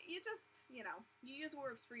works. So you just, you know, you use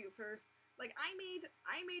what works for you. For, like, I made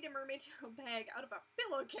a mermaid tail bag out of a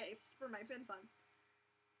pillowcase for my Fin Fun.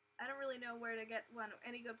 I don't really know where to get one.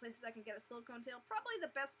 Any good places I can get a silicone tail? Probably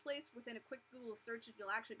the best place within a quick Google search that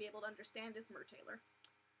you'll actually be able to understand is Mertailor.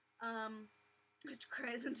 Which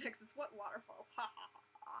cries in Texas, what waterfalls? Ha ha ha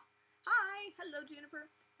ha. Hi, hello Juniper.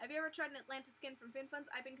 Have you ever tried an Atlantis skin from FinFuns?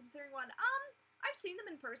 I've been considering one. I've seen them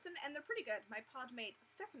in person, and they're pretty good. My podmate,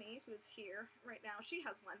 Stephanie, who's here right now, she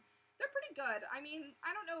has one. They're pretty good. I mean,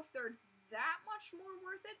 I don't know if they're that much more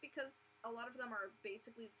worth it, because a lot of them are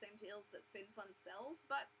basically the same tails that FinFun sells,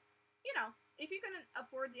 but, you know, if you can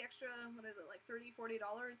afford the extra, what is it, like $30, $40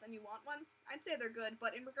 and you want one, I'd say they're good,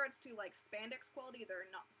 but in regards to, like, spandex quality, they're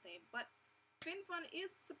not the same. But FinFun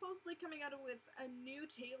is supposedly coming out with a new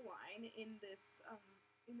tail line in this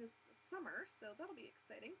summer, so that'll be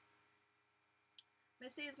exciting.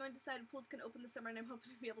 Missy is going to decide if pools can open this summer, and I'm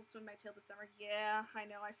hoping to be able to swim my tail this summer. Yeah, I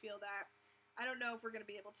know, I feel that. I don't know if we're going to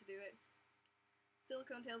be able to do it.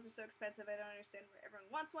 Silicone tails are so expensive, I don't understand why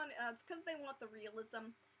everyone wants one. It's because they want the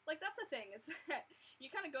realism. Like, that's the thing, is that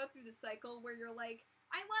you kind of go through the cycle where you're like,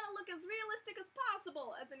 I want to look as realistic as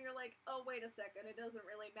possible, and then you're like, oh, wait a second, it doesn't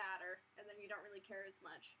really matter, and then you don't really care as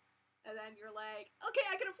much. And then you're like, okay,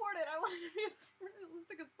 I can afford it, I want it to be as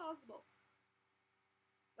realistic as possible.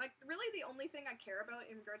 Like, really the only thing I care about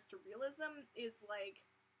in regards to realism is, like,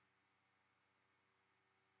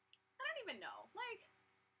 I don't even know. Like,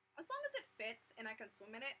 as long as it fits and I can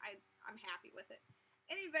swim in it, I'm happy with it.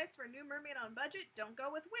 Any advice for a new mermaid on a budget? Don't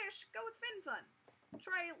go with Wish, go with FinFun.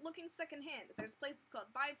 Try looking secondhand. There's places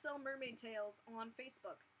called Buy and Sell Mermaid Tails on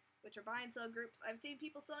Facebook, which are buy and sell groups. I've seen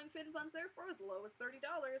people selling FinFuns there for as low as $30.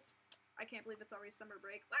 I can't believe it's already summer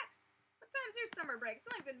break. What? What time's your summer break? It's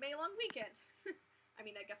not even May long weekend. I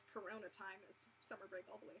mean, I guess Corona time is summer break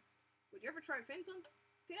all the way. Would you ever try FinFun?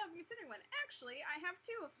 Yeah, I'm considering one. Actually, I have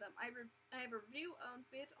two of them. I have a review of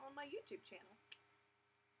it on my YouTube channel.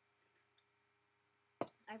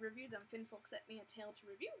 I reviewed them. Finfolk sent me a tail to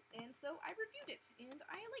review, and so I reviewed it, and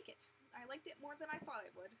I like it. I liked it more than I thought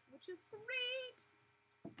I would, which is great!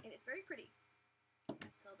 And it's very pretty.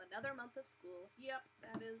 So another month of school. Yep,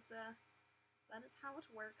 that is how it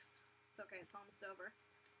works. It's okay, it's almost over.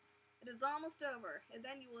 It is almost over, and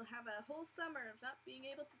then you will have a whole summer of not being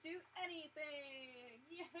able to do anything!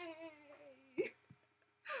 Yay!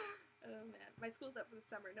 Oh man, my school's up for the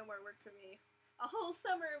summer, no more work for me. A whole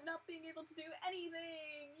summer of not being able to do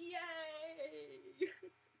anything! Yay!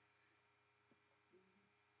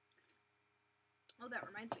 Oh, that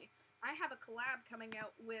reminds me. I have a collab coming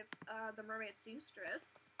out with the Mermaid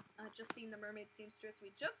Seamstress. Justine the Mermaid Seamstress.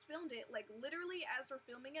 We just filmed it, like, literally as we're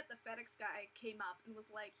filming it, the FedEx guy came up and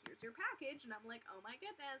was like, here's your package, and I'm like, oh my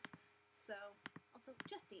goodness. So, also,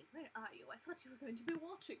 Justine, where are you? I thought you were going to be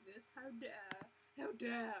watching this. How dare. How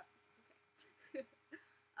dare. It's okay.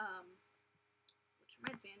 Which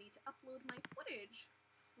reminds me, I need to upload my footage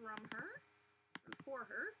from her, or for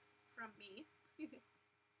her, from me.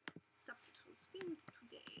 Stuff that was filmed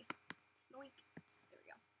today. Noink. There we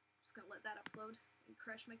go. Just gonna let that upload and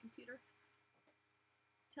crash my computer.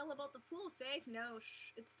 Tell about the pool, Faith? No,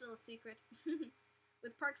 shh, it's still a secret.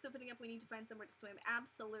 With parks opening up, we need to find somewhere to swim.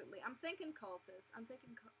 Absolutely. I'm thinking Cultus. I'm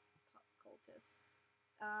thinking Cultus.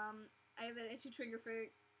 I have an itchy trigger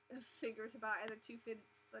finger to buy either 2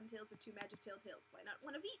 Funtails or 2 Magic Tails. Why not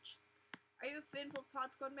one of each? Are you a Finful Pod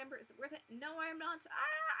Squad member? Is it worth it? No, I am not.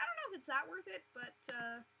 I don't know if it's that worth it, but,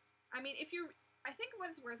 I mean, if you're, I think what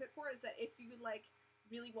it's worth it for is that if you, like,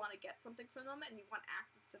 really want to get something from them and you want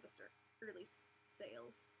access to the early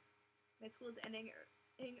sales. My school is ending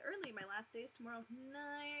early. My last day is tomorrow.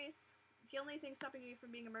 Nice. The only thing stopping me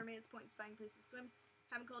from being a mermaid is points finding places to swim.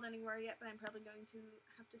 Haven't called anywhere yet, but I'm probably going to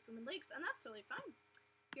have to swim in lakes, and that's totally fine.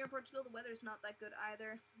 Here in Portugal, the weather's not that good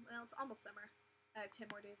either. Well, it's almost summer. I have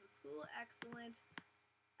 10 more days of school. Excellent.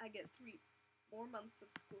 I get 3 more months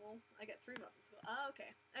of school. I get 3 months of school. Oh,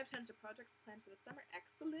 okay. I have tons of projects planned for the summer.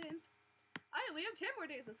 Excellent. I only have 10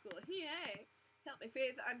 more days of school. Yay. Help me,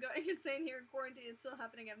 Faith. I'm going insane here. Quarantine is still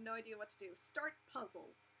happening. I have no idea what to do. Start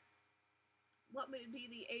puzzles. What would be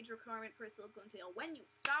the age requirement for a silicone tail? When you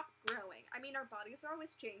stop growing. I mean, our bodies are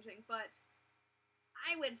always changing, but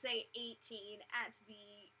I would say 18 at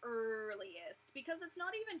the earliest. Because it's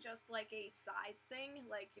not even just, like, a size thing.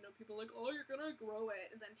 Like, you know, people are like, oh, you're gonna grow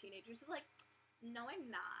it. And then teenagers are like, no, I'm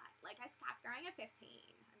not. Like, I stopped growing at 15.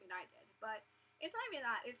 I mean, I did. But it's not even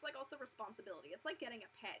that. It's, like, also responsibility. It's like getting a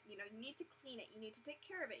pet. You know, you need to clean it. You need to take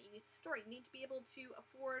care of it. You need to store it. You need to be able to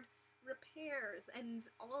afford repairs and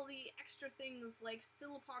all the extra things like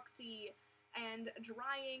silipoxy and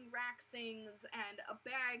drying rack things and a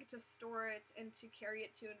bag to store it and to carry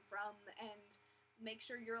it to and from and make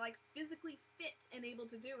sure you're, like, physically fit and able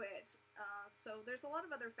to do it. So there's a lot of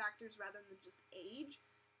other factors rather than just age.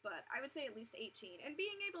 But I would say at least 18. And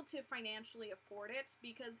being able to financially afford it,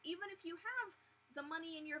 because even if you have the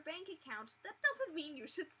money in your bank account, that doesn't mean you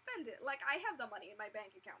should spend it. Like, I have the money in my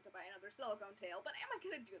bank account to buy another silicone tail, but am I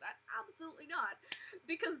gonna do that? Absolutely not.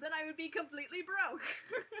 Because then I would be completely broke.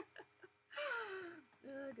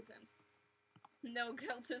 Good times. No,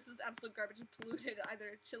 Cultus is absolute garbage and polluted.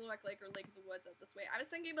 Either Chilliwack Lake or Lake of the Woods out this way. I was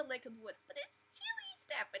thinking about Lake of the Woods, but it's chilly,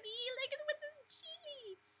 Stephanie! Lake of the Woods is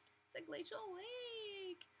chilly! It's a glacial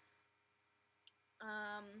lake.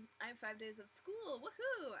 I have 5 days of school.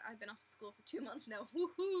 Woohoo! I've been off school for 2 months now.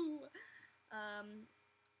 Woohoo!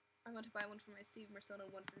 I want to buy one for my Steve Marsono,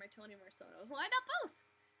 one for my Tony Marsono. Why not both?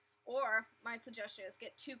 Or, my suggestion is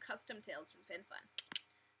get 2 custom tails from FinFun.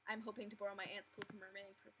 I'm hoping to borrow my aunt's pool for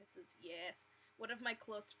mermaiding purposes. Yes. One of my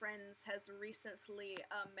close friends has recently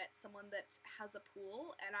met someone that has a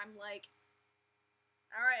pool, and I'm like,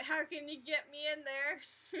 alright, how can you get me in there?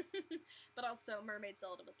 But also, Mermaid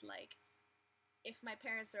Zelda was like, if my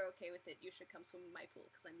parents are okay with it, you should come swim in my pool,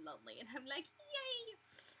 because I'm lonely. And I'm like, yay!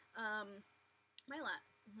 My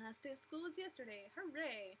last day of school was yesterday.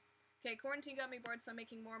 Hooray! Okay, quarantine got me bored, so I'm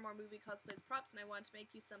making more and more movie cosplays props, and I want to make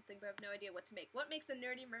you something, but I have no idea what to make. What makes a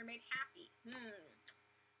nerdy mermaid happy?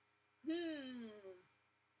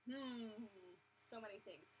 So many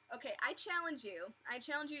things. Okay, I challenge you,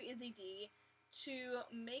 Izzy D, to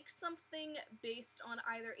make something based on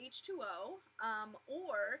either H2O,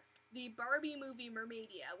 or the Barbie movie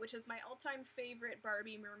Mermaidia, which is my all-time favorite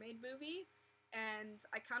Barbie mermaid movie, and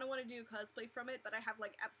I kind of want to do cosplay from it, but I have,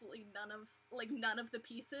 like, absolutely none of the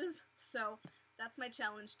pieces, so that's my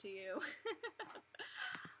challenge to you.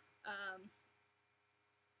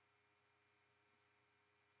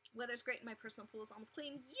 Weather's great and my personal pool is almost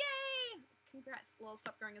clean. Yay! Congrats. Lol,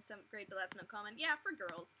 stopped growing in 7th grade, but that's no comment. Yeah, for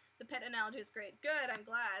girls. The pet analogy is great. Good, I'm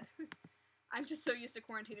glad. I'm just so used to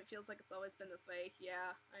quarantine, it feels like it's always been this way.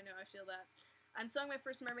 Yeah, I know, I feel that. I'm sewing my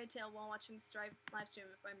first mermaid tail while watching this live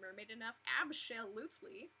stream. If I'm mermaid enough,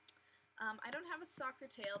 absolutely. I don't have a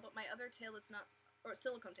soccer tail, but my other tail is not, or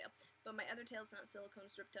silicone tail, but my other tail is not silicone,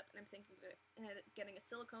 it's ripped up, and I'm thinking of getting a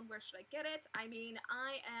silicone. Where should I get it? I mean,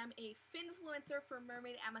 I am a finfluencer for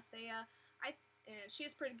Mermaid Amathea. She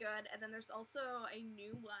is pretty good, and then there's also a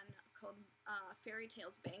new one called Fairy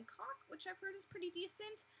Tales Bangkok, which I've heard is pretty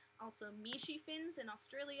decent. Also, Mishi Fins in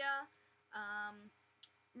Australia.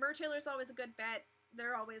 Mertailor's always a good bet.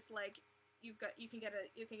 They're always, like, you can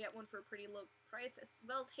get one for a pretty low price, as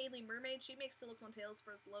well as Haley Mermaid. She makes silicone tails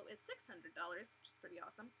for as low as $600, which is pretty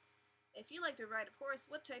awesome. If you like to ride a horse,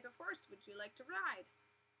 what type of horse would you like to ride?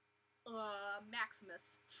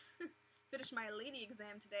 Maximus. Finished my lady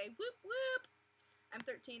exam today. Whoop whoop! I'm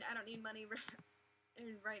 13, I don't need money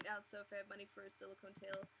right now, so if I have money for a silicone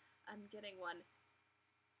tail, I'm getting one.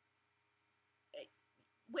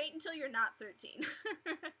 Wait until you're not 13.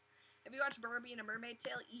 Have you watched Barbie and a Mermaid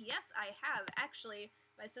Tail? Yes, I have. Actually,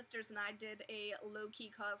 my sisters and I did a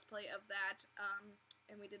low-key cosplay of that,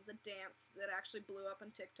 and we did the dance that actually blew up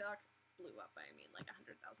on TikTok. Blew up, I mean, like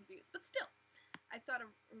 100,000 views. But still, I thought a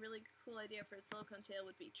really cool idea for a silicone tail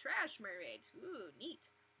would be Trash Mermaid. Ooh, neat.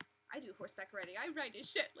 I do horseback riding. I ride a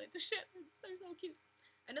shetland. The shetlands, they're so cute.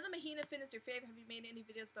 I know the Mahina fin is your fave. Have you made any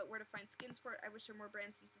videos about where to find skins for it? I wish there were more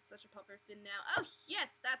brands since it's such a popular fin now. Oh,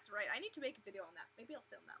 yes, that's right. I need to make a video on that. Maybe I'll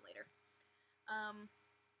film that later.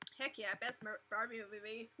 Heck yeah, best Barbie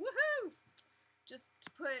movie. Woohoo! Just to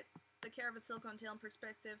put the care of a silicone tail in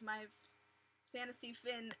perspective, my fantasy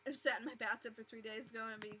fin sat in my bathtub for 3 days ago,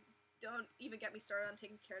 and don't even get me started on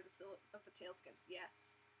taking care of the tail skins.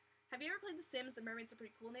 Yes. Have you ever played The Sims? The Mermaids are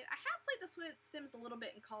pretty cool, Nate. I have played The Sims a little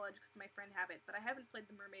bit in college because my friend had it, but I haven't played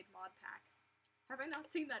the Mermaid mod pack. Have I not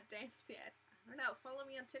seen that dance yet? I don't know. Follow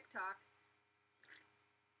me on TikTok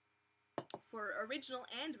for original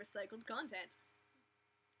and recycled content.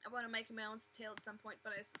 I want to make a mouse tail at some point,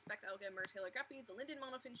 but I suspect I'll get a mertail or guppy. The Linden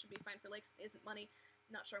monofin should be fine for lakes. It isn't money.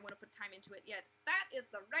 Not sure I want to put time into it yet. That is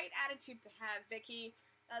the right attitude to have, Vicky.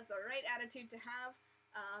 That's the right attitude to have.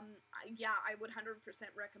 Yeah, I would 100%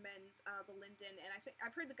 recommend the Linden, and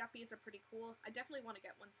I've heard the guppies are pretty cool. I definitely want to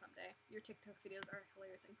get one someday. Your TikTok videos are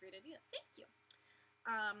hilarious and great idea. Thank you.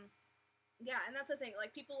 Yeah, and that's the thing.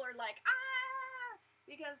 Like, people are like, ah!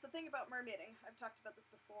 Because the thing about mermaiding, I've talked about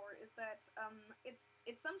this before, is that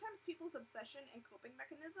it's sometimes people's obsession and coping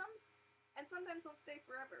mechanisms, and sometimes they'll stay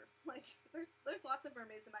forever. Like, there's lots of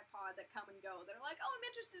mermaids in my pod that come and go. They're like, oh, I'm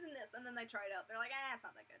interested in this, and then they try it out. They're like, ah, it's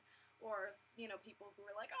not that good. Or, you know, people who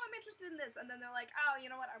are like, oh, I'm interested in this, and then they're like, oh, you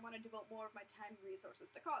know what, I want to devote more of my time and resources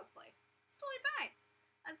to cosplay. It's totally fine.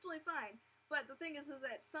 That's totally fine. But the thing is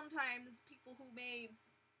that sometimes people who may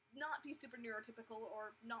not be super neurotypical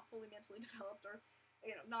or not fully mentally developed or,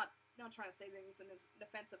 you know, not trying to say things in an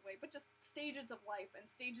offensive way, but just stages of life and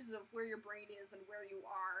stages of where your brain is and where you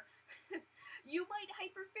are, you might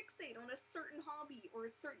hyperfixate on a certain hobby or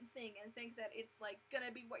a certain thing and think that it's, like, gonna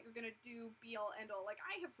be what you're gonna do, be-all, end-all. Like,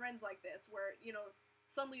 I have friends like this where, you know,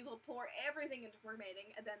 suddenly they'll pour everything into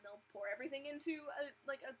mermaiding, and then they'll pour everything into,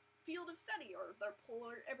 a field of study, or they'll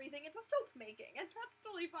pour everything into soap making, and that's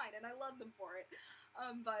totally fine, and I love them for it.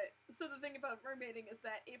 But, so the thing about mermaiding is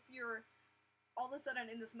that if you're all of a sudden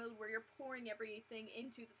in this mode where you're pouring everything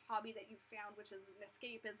into this hobby that you've found, which is an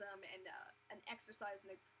escapism and an exercise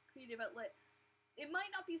and a creative outlet, it might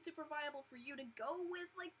not be super viable for you to go with,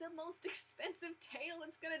 like, the most expensive tail.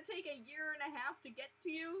 It's gonna take a year and a half to get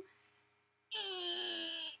to you.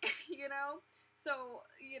 You know? So,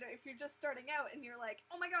 you know, if you're just starting out and you're like,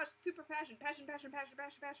 oh my gosh, super passion,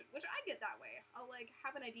 which I get that way. I'll, like,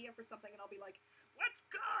 have an idea for something and I'll be like, let's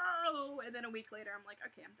go! And then a week later I'm like,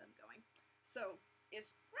 okay, I'm done going. So,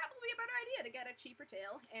 it's probably a better idea to get a cheaper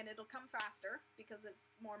tail, and it'll come faster, because it's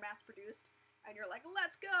more mass-produced, and you're like,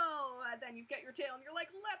 let's go! And then you get your tail, and you're like,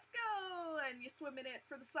 let's go! And you swim in it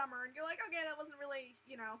for the summer, and you're like, okay, that wasn't really,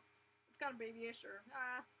 you know, it's kind of babyish, or,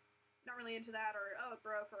 not really into that, or, oh, it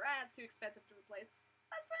broke, or, it's too expensive to replace.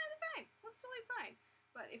 That's totally fine. That's totally fine.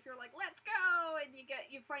 But if you're like, let's go! And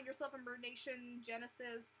you find yourself a Mermaid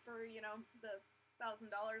Genesis for, you know, the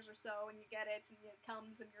 $1,000 or so, and you get it, and it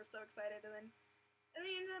comes, and you're so excited, and then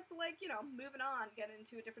you end up, like, you know, moving on, getting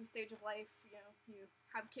into a different stage of life, you know, you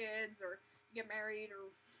have kids, or you get married,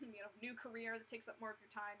 or, you know, new career that takes up more of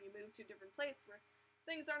your time, you move to a different place where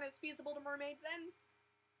things aren't as feasible to mermaid, then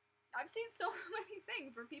I've seen so many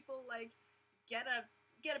things where people, like, get a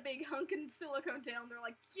big hunkin' silicone tail, and they're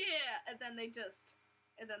like, yeah, and then they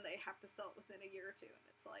have to sell it within a year or two, and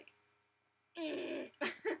it's like,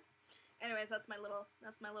 Anyways, that's my little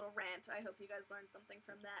rant. I hope you guys learned something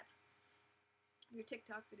from that. Your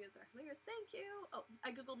TikTok videos are hilarious. Thank you. Oh,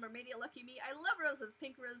 I googled Mermaidia. Lucky me. I love roses.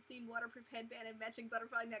 Pink rose themed waterproof headband and matching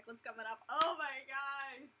butterfly necklace coming up. Oh my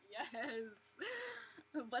gosh. Yes.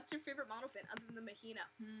 What's your favorite monofin other than the Mahina?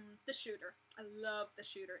 The shooter. I love the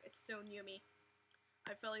shooter. It's so Yumi.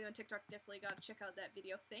 I follow you on TikTok. Definitely gotta check out that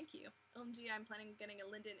video. Thank you. OMG, I'm planning on getting a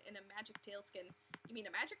Linden in a magic tail skin. You mean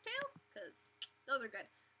a magic tail? Because those are good.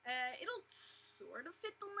 It'll sort of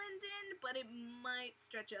fit the Linden, but it might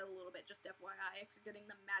stretch out a little bit, just FYI, if you're getting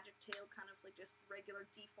the magic tail kind of like just regular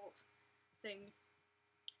default thing.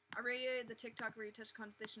 I rated the TikTok where you touch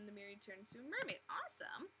conversation in the mirror, you turn into a mermaid.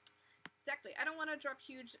 Awesome. Exactly. I don't want to drop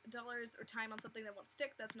huge dollars or time on something that won't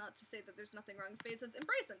stick. That's not to say that there's nothing wrong with faces.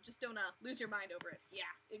 Embrace them. Just don't lose your mind over it.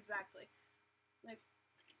 Yeah, exactly. Like,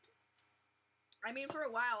 I mean, for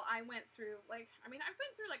a while, I went through, like, I mean, I've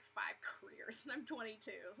been through, like, 5 careers, and I'm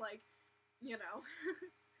 22. Like, you know,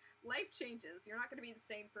 life changes. You're not going to be the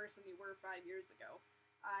same person you were 5 years ago.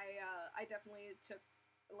 I definitely took,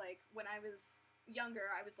 like, when I was younger,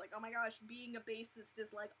 I was like, oh my gosh, being a bassist is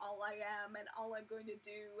like all I am and all I'm going to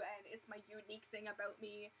do, and it's my unique thing about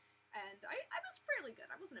me. And I was fairly good.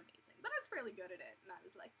 I wasn't amazing, but I was fairly good at it. And I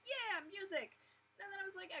was like, yeah, music. And then I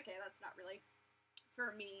was like, okay, that's not really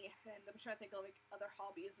for me. And I'm trying to think of like other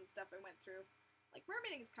hobbies and stuff I went through. Like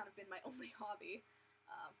mermaiding has kind of been my only hobby,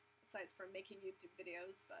 aside from making YouTube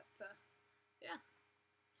videos. But yeah,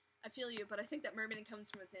 I feel you. But I think that mermaiding comes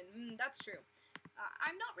from within. That's true.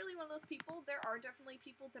 I'm not really one of those people. There are definitely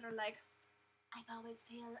people that are like, I've always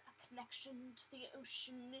felt a connection to the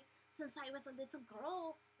ocean since I was a little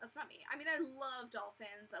girl. That's not me. I mean, I love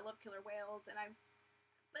dolphins, I love killer whales, but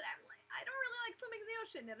I'm like, I don't really like swimming in the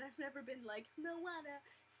ocean, and I've never been like, Moana,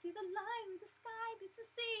 see the line where the sky meets the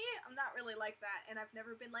sea. I'm not really like that, and I've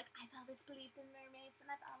never been like, I've always believed in mermaids, and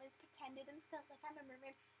I've always pretended and felt like I'm a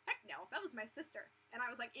mermaid. Heck no, that was my sister. And I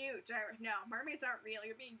was like, ew, Jared, no, mermaids aren't real,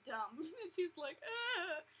 you're being dumb. And she's like,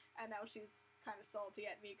 ugh. And now she's kind of salty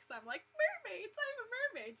at me, because I'm like, mermaids, I'm a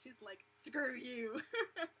mermaid. She's like, screw you.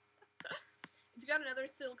 If you got another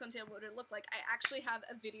silicone tail, what would it look like? I actually have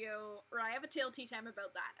a video, or I have a tail tea time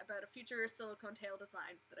about that, about a future silicone tail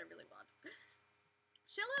design that I really want.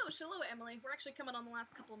 Shillo, Emily. We're actually coming on the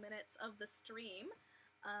last couple minutes of the stream.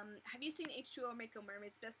 Have you seen H2O Mako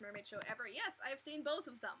Mermaids, best mermaid show ever? Yes, I've seen both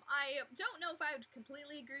of them. I don't know if I would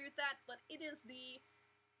completely agree with that, but it is the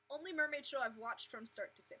only mermaid show I've watched from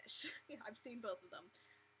start to finish. I've seen both of them,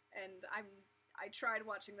 and I tried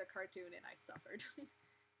watching the cartoon and I suffered.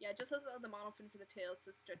 Yeah, just the monofin for the tails, so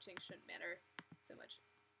stretching shouldn't matter so much.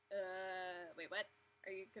 Wait, what?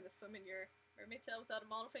 Are you gonna swim in your mermaid tail without a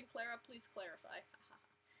monofin? Clara, please clarify.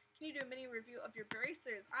 Can you do a mini review of your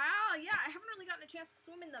bracers? Ah, yeah, I haven't really gotten a chance to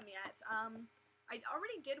swim in them yet. I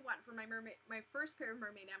already did one for my first pair of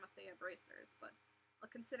mermaid Amathea bracers, but I'll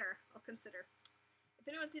consider. If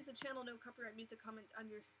anyone sees the channel, no copyright music, comment on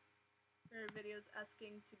your videos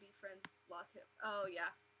asking to be friends, block him. Oh, yeah.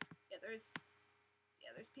 Yeah,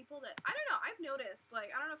 there's people that, I don't know, I've noticed, like,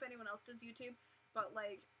 I don't know if anyone else does YouTube, but,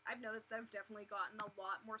 like, I've noticed that I've definitely gotten a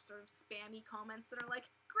lot more sort of spammy comments that are like,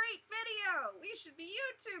 great video, we should be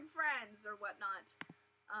YouTube friends, or whatnot.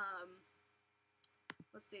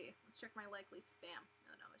 Let's see, let's check my likely spam.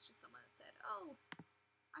 No, it's just someone that said, oh,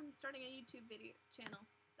 I'm starting a YouTube video channel.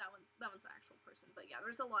 That one's an actual person, but yeah,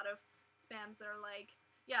 there's a lot of spams that are like,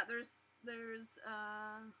 yeah, there's,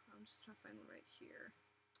 I'm just trying to find one right here.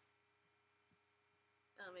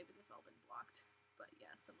 Maybe they've all been blocked. But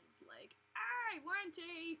yeah, someone's like, I want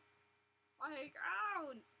a, like,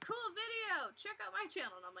 oh, cool video, check out my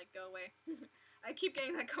channel. And I'm like, go away. I keep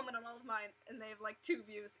getting that comment on all of mine, and they have like 2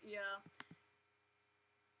 views. Yeah.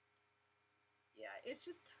 Yeah, it's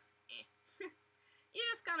just, eh. You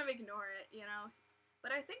just kind of ignore it, you know?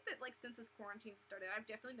 But I think that, like, since this quarantine started, I've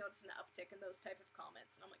definitely noticed an uptick in those type of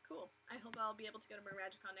comments. And I'm like, cool. I hope I'll be able to go to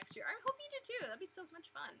MerMagicCon next year. I hope you do too. That'd be so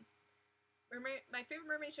much fun. My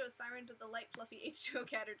favorite mermaid show is Siren, but the light, fluffy H2O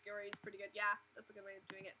category is pretty good. Yeah, that's a good way of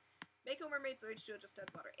doing it. Mako Mermaids or H2O just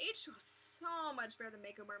add water? H2O is so much better than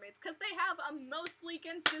Mako Mermaids, because they have a mostly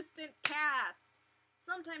consistent cast.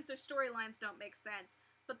 Sometimes their storylines don't make sense,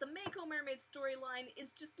 but the Mako Mermaids storyline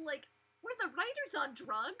is just like, were the writers on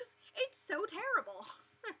drugs? It's so terrible.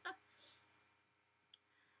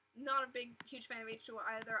 Not a huge fan of H2O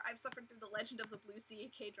either. I've suffered through the Legend of the Blue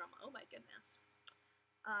Sea K-drama. Oh my goodness.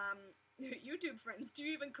 YouTube friends, do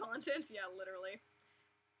you even content? Yeah, literally.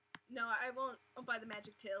 No, I won't buy the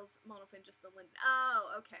Magic Tails monofin, just the Linden.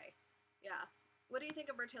 Oh, okay. Yeah. What do you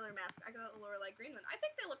think of our Taylor mask? I got the Lorelei green one. I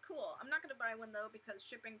think they look cool. I'm not gonna buy one though, because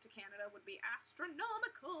shipping to Canada would be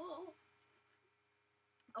astronomical.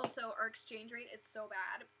 Also, our exchange rate is so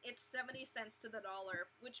bad. It's 70 cents to the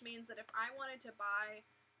dollar, which means that if I wanted to buy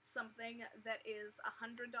something that is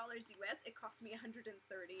 $100 US, it costs me $130.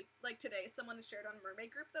 Like today, someone shared on a mermaid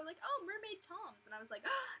group, they're like, oh, mermaid toms, and I was like,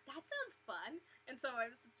 oh, that sounds fun. And so I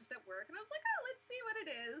was just at work, and I was like, oh, let's see what it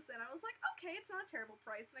is, and I was like, okay, it's not a terrible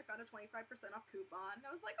price, and I found a 25% off coupon, and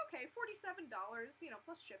I was like, okay, $47, you know,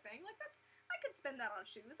 plus shipping, like, that's, I could spend that on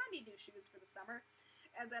shoes, I need new shoes for the summer.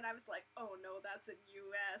 And then I was like, oh no, that's in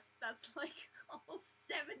US, that's like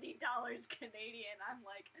almost $70 Canadian. I'm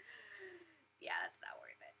like, yeah, that's not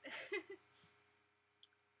worth it.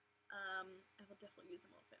 I will definitely use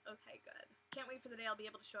a monofin. Okay, good. Can't wait for the day I'll be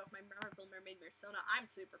able to show off my Marvel Mermaid Persona. I'm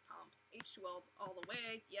super pumped. H2O all the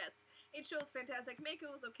way. Yes. H2O is fantastic.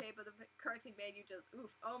 Mako was okay, but the cartoon made you just,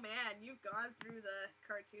 oof. Oh man, you've gone through the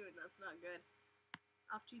cartoon. That's not good.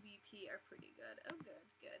 Off GBP are pretty good. Oh, good,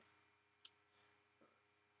 good.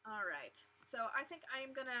 Alright, so I think I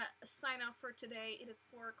am gonna sign off for today. It is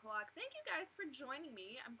 4 o'clock. Thank you guys for joining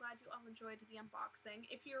me. I'm glad you all enjoyed the unboxing.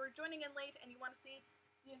 If you're joining in late and you want to see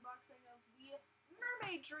the unboxing of the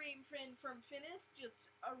Mermaid Dream Fin from Finis, just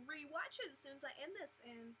rewatch it as soon as I end this.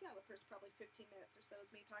 And yeah, the first probably 15 minutes or so is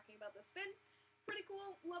me talking about this fin. Pretty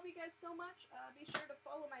cool. Love you guys so much. Be sure to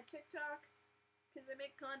follow my TikTok, because I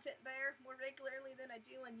make content there more regularly than I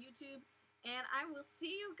do on YouTube. And I will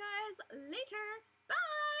see you guys later.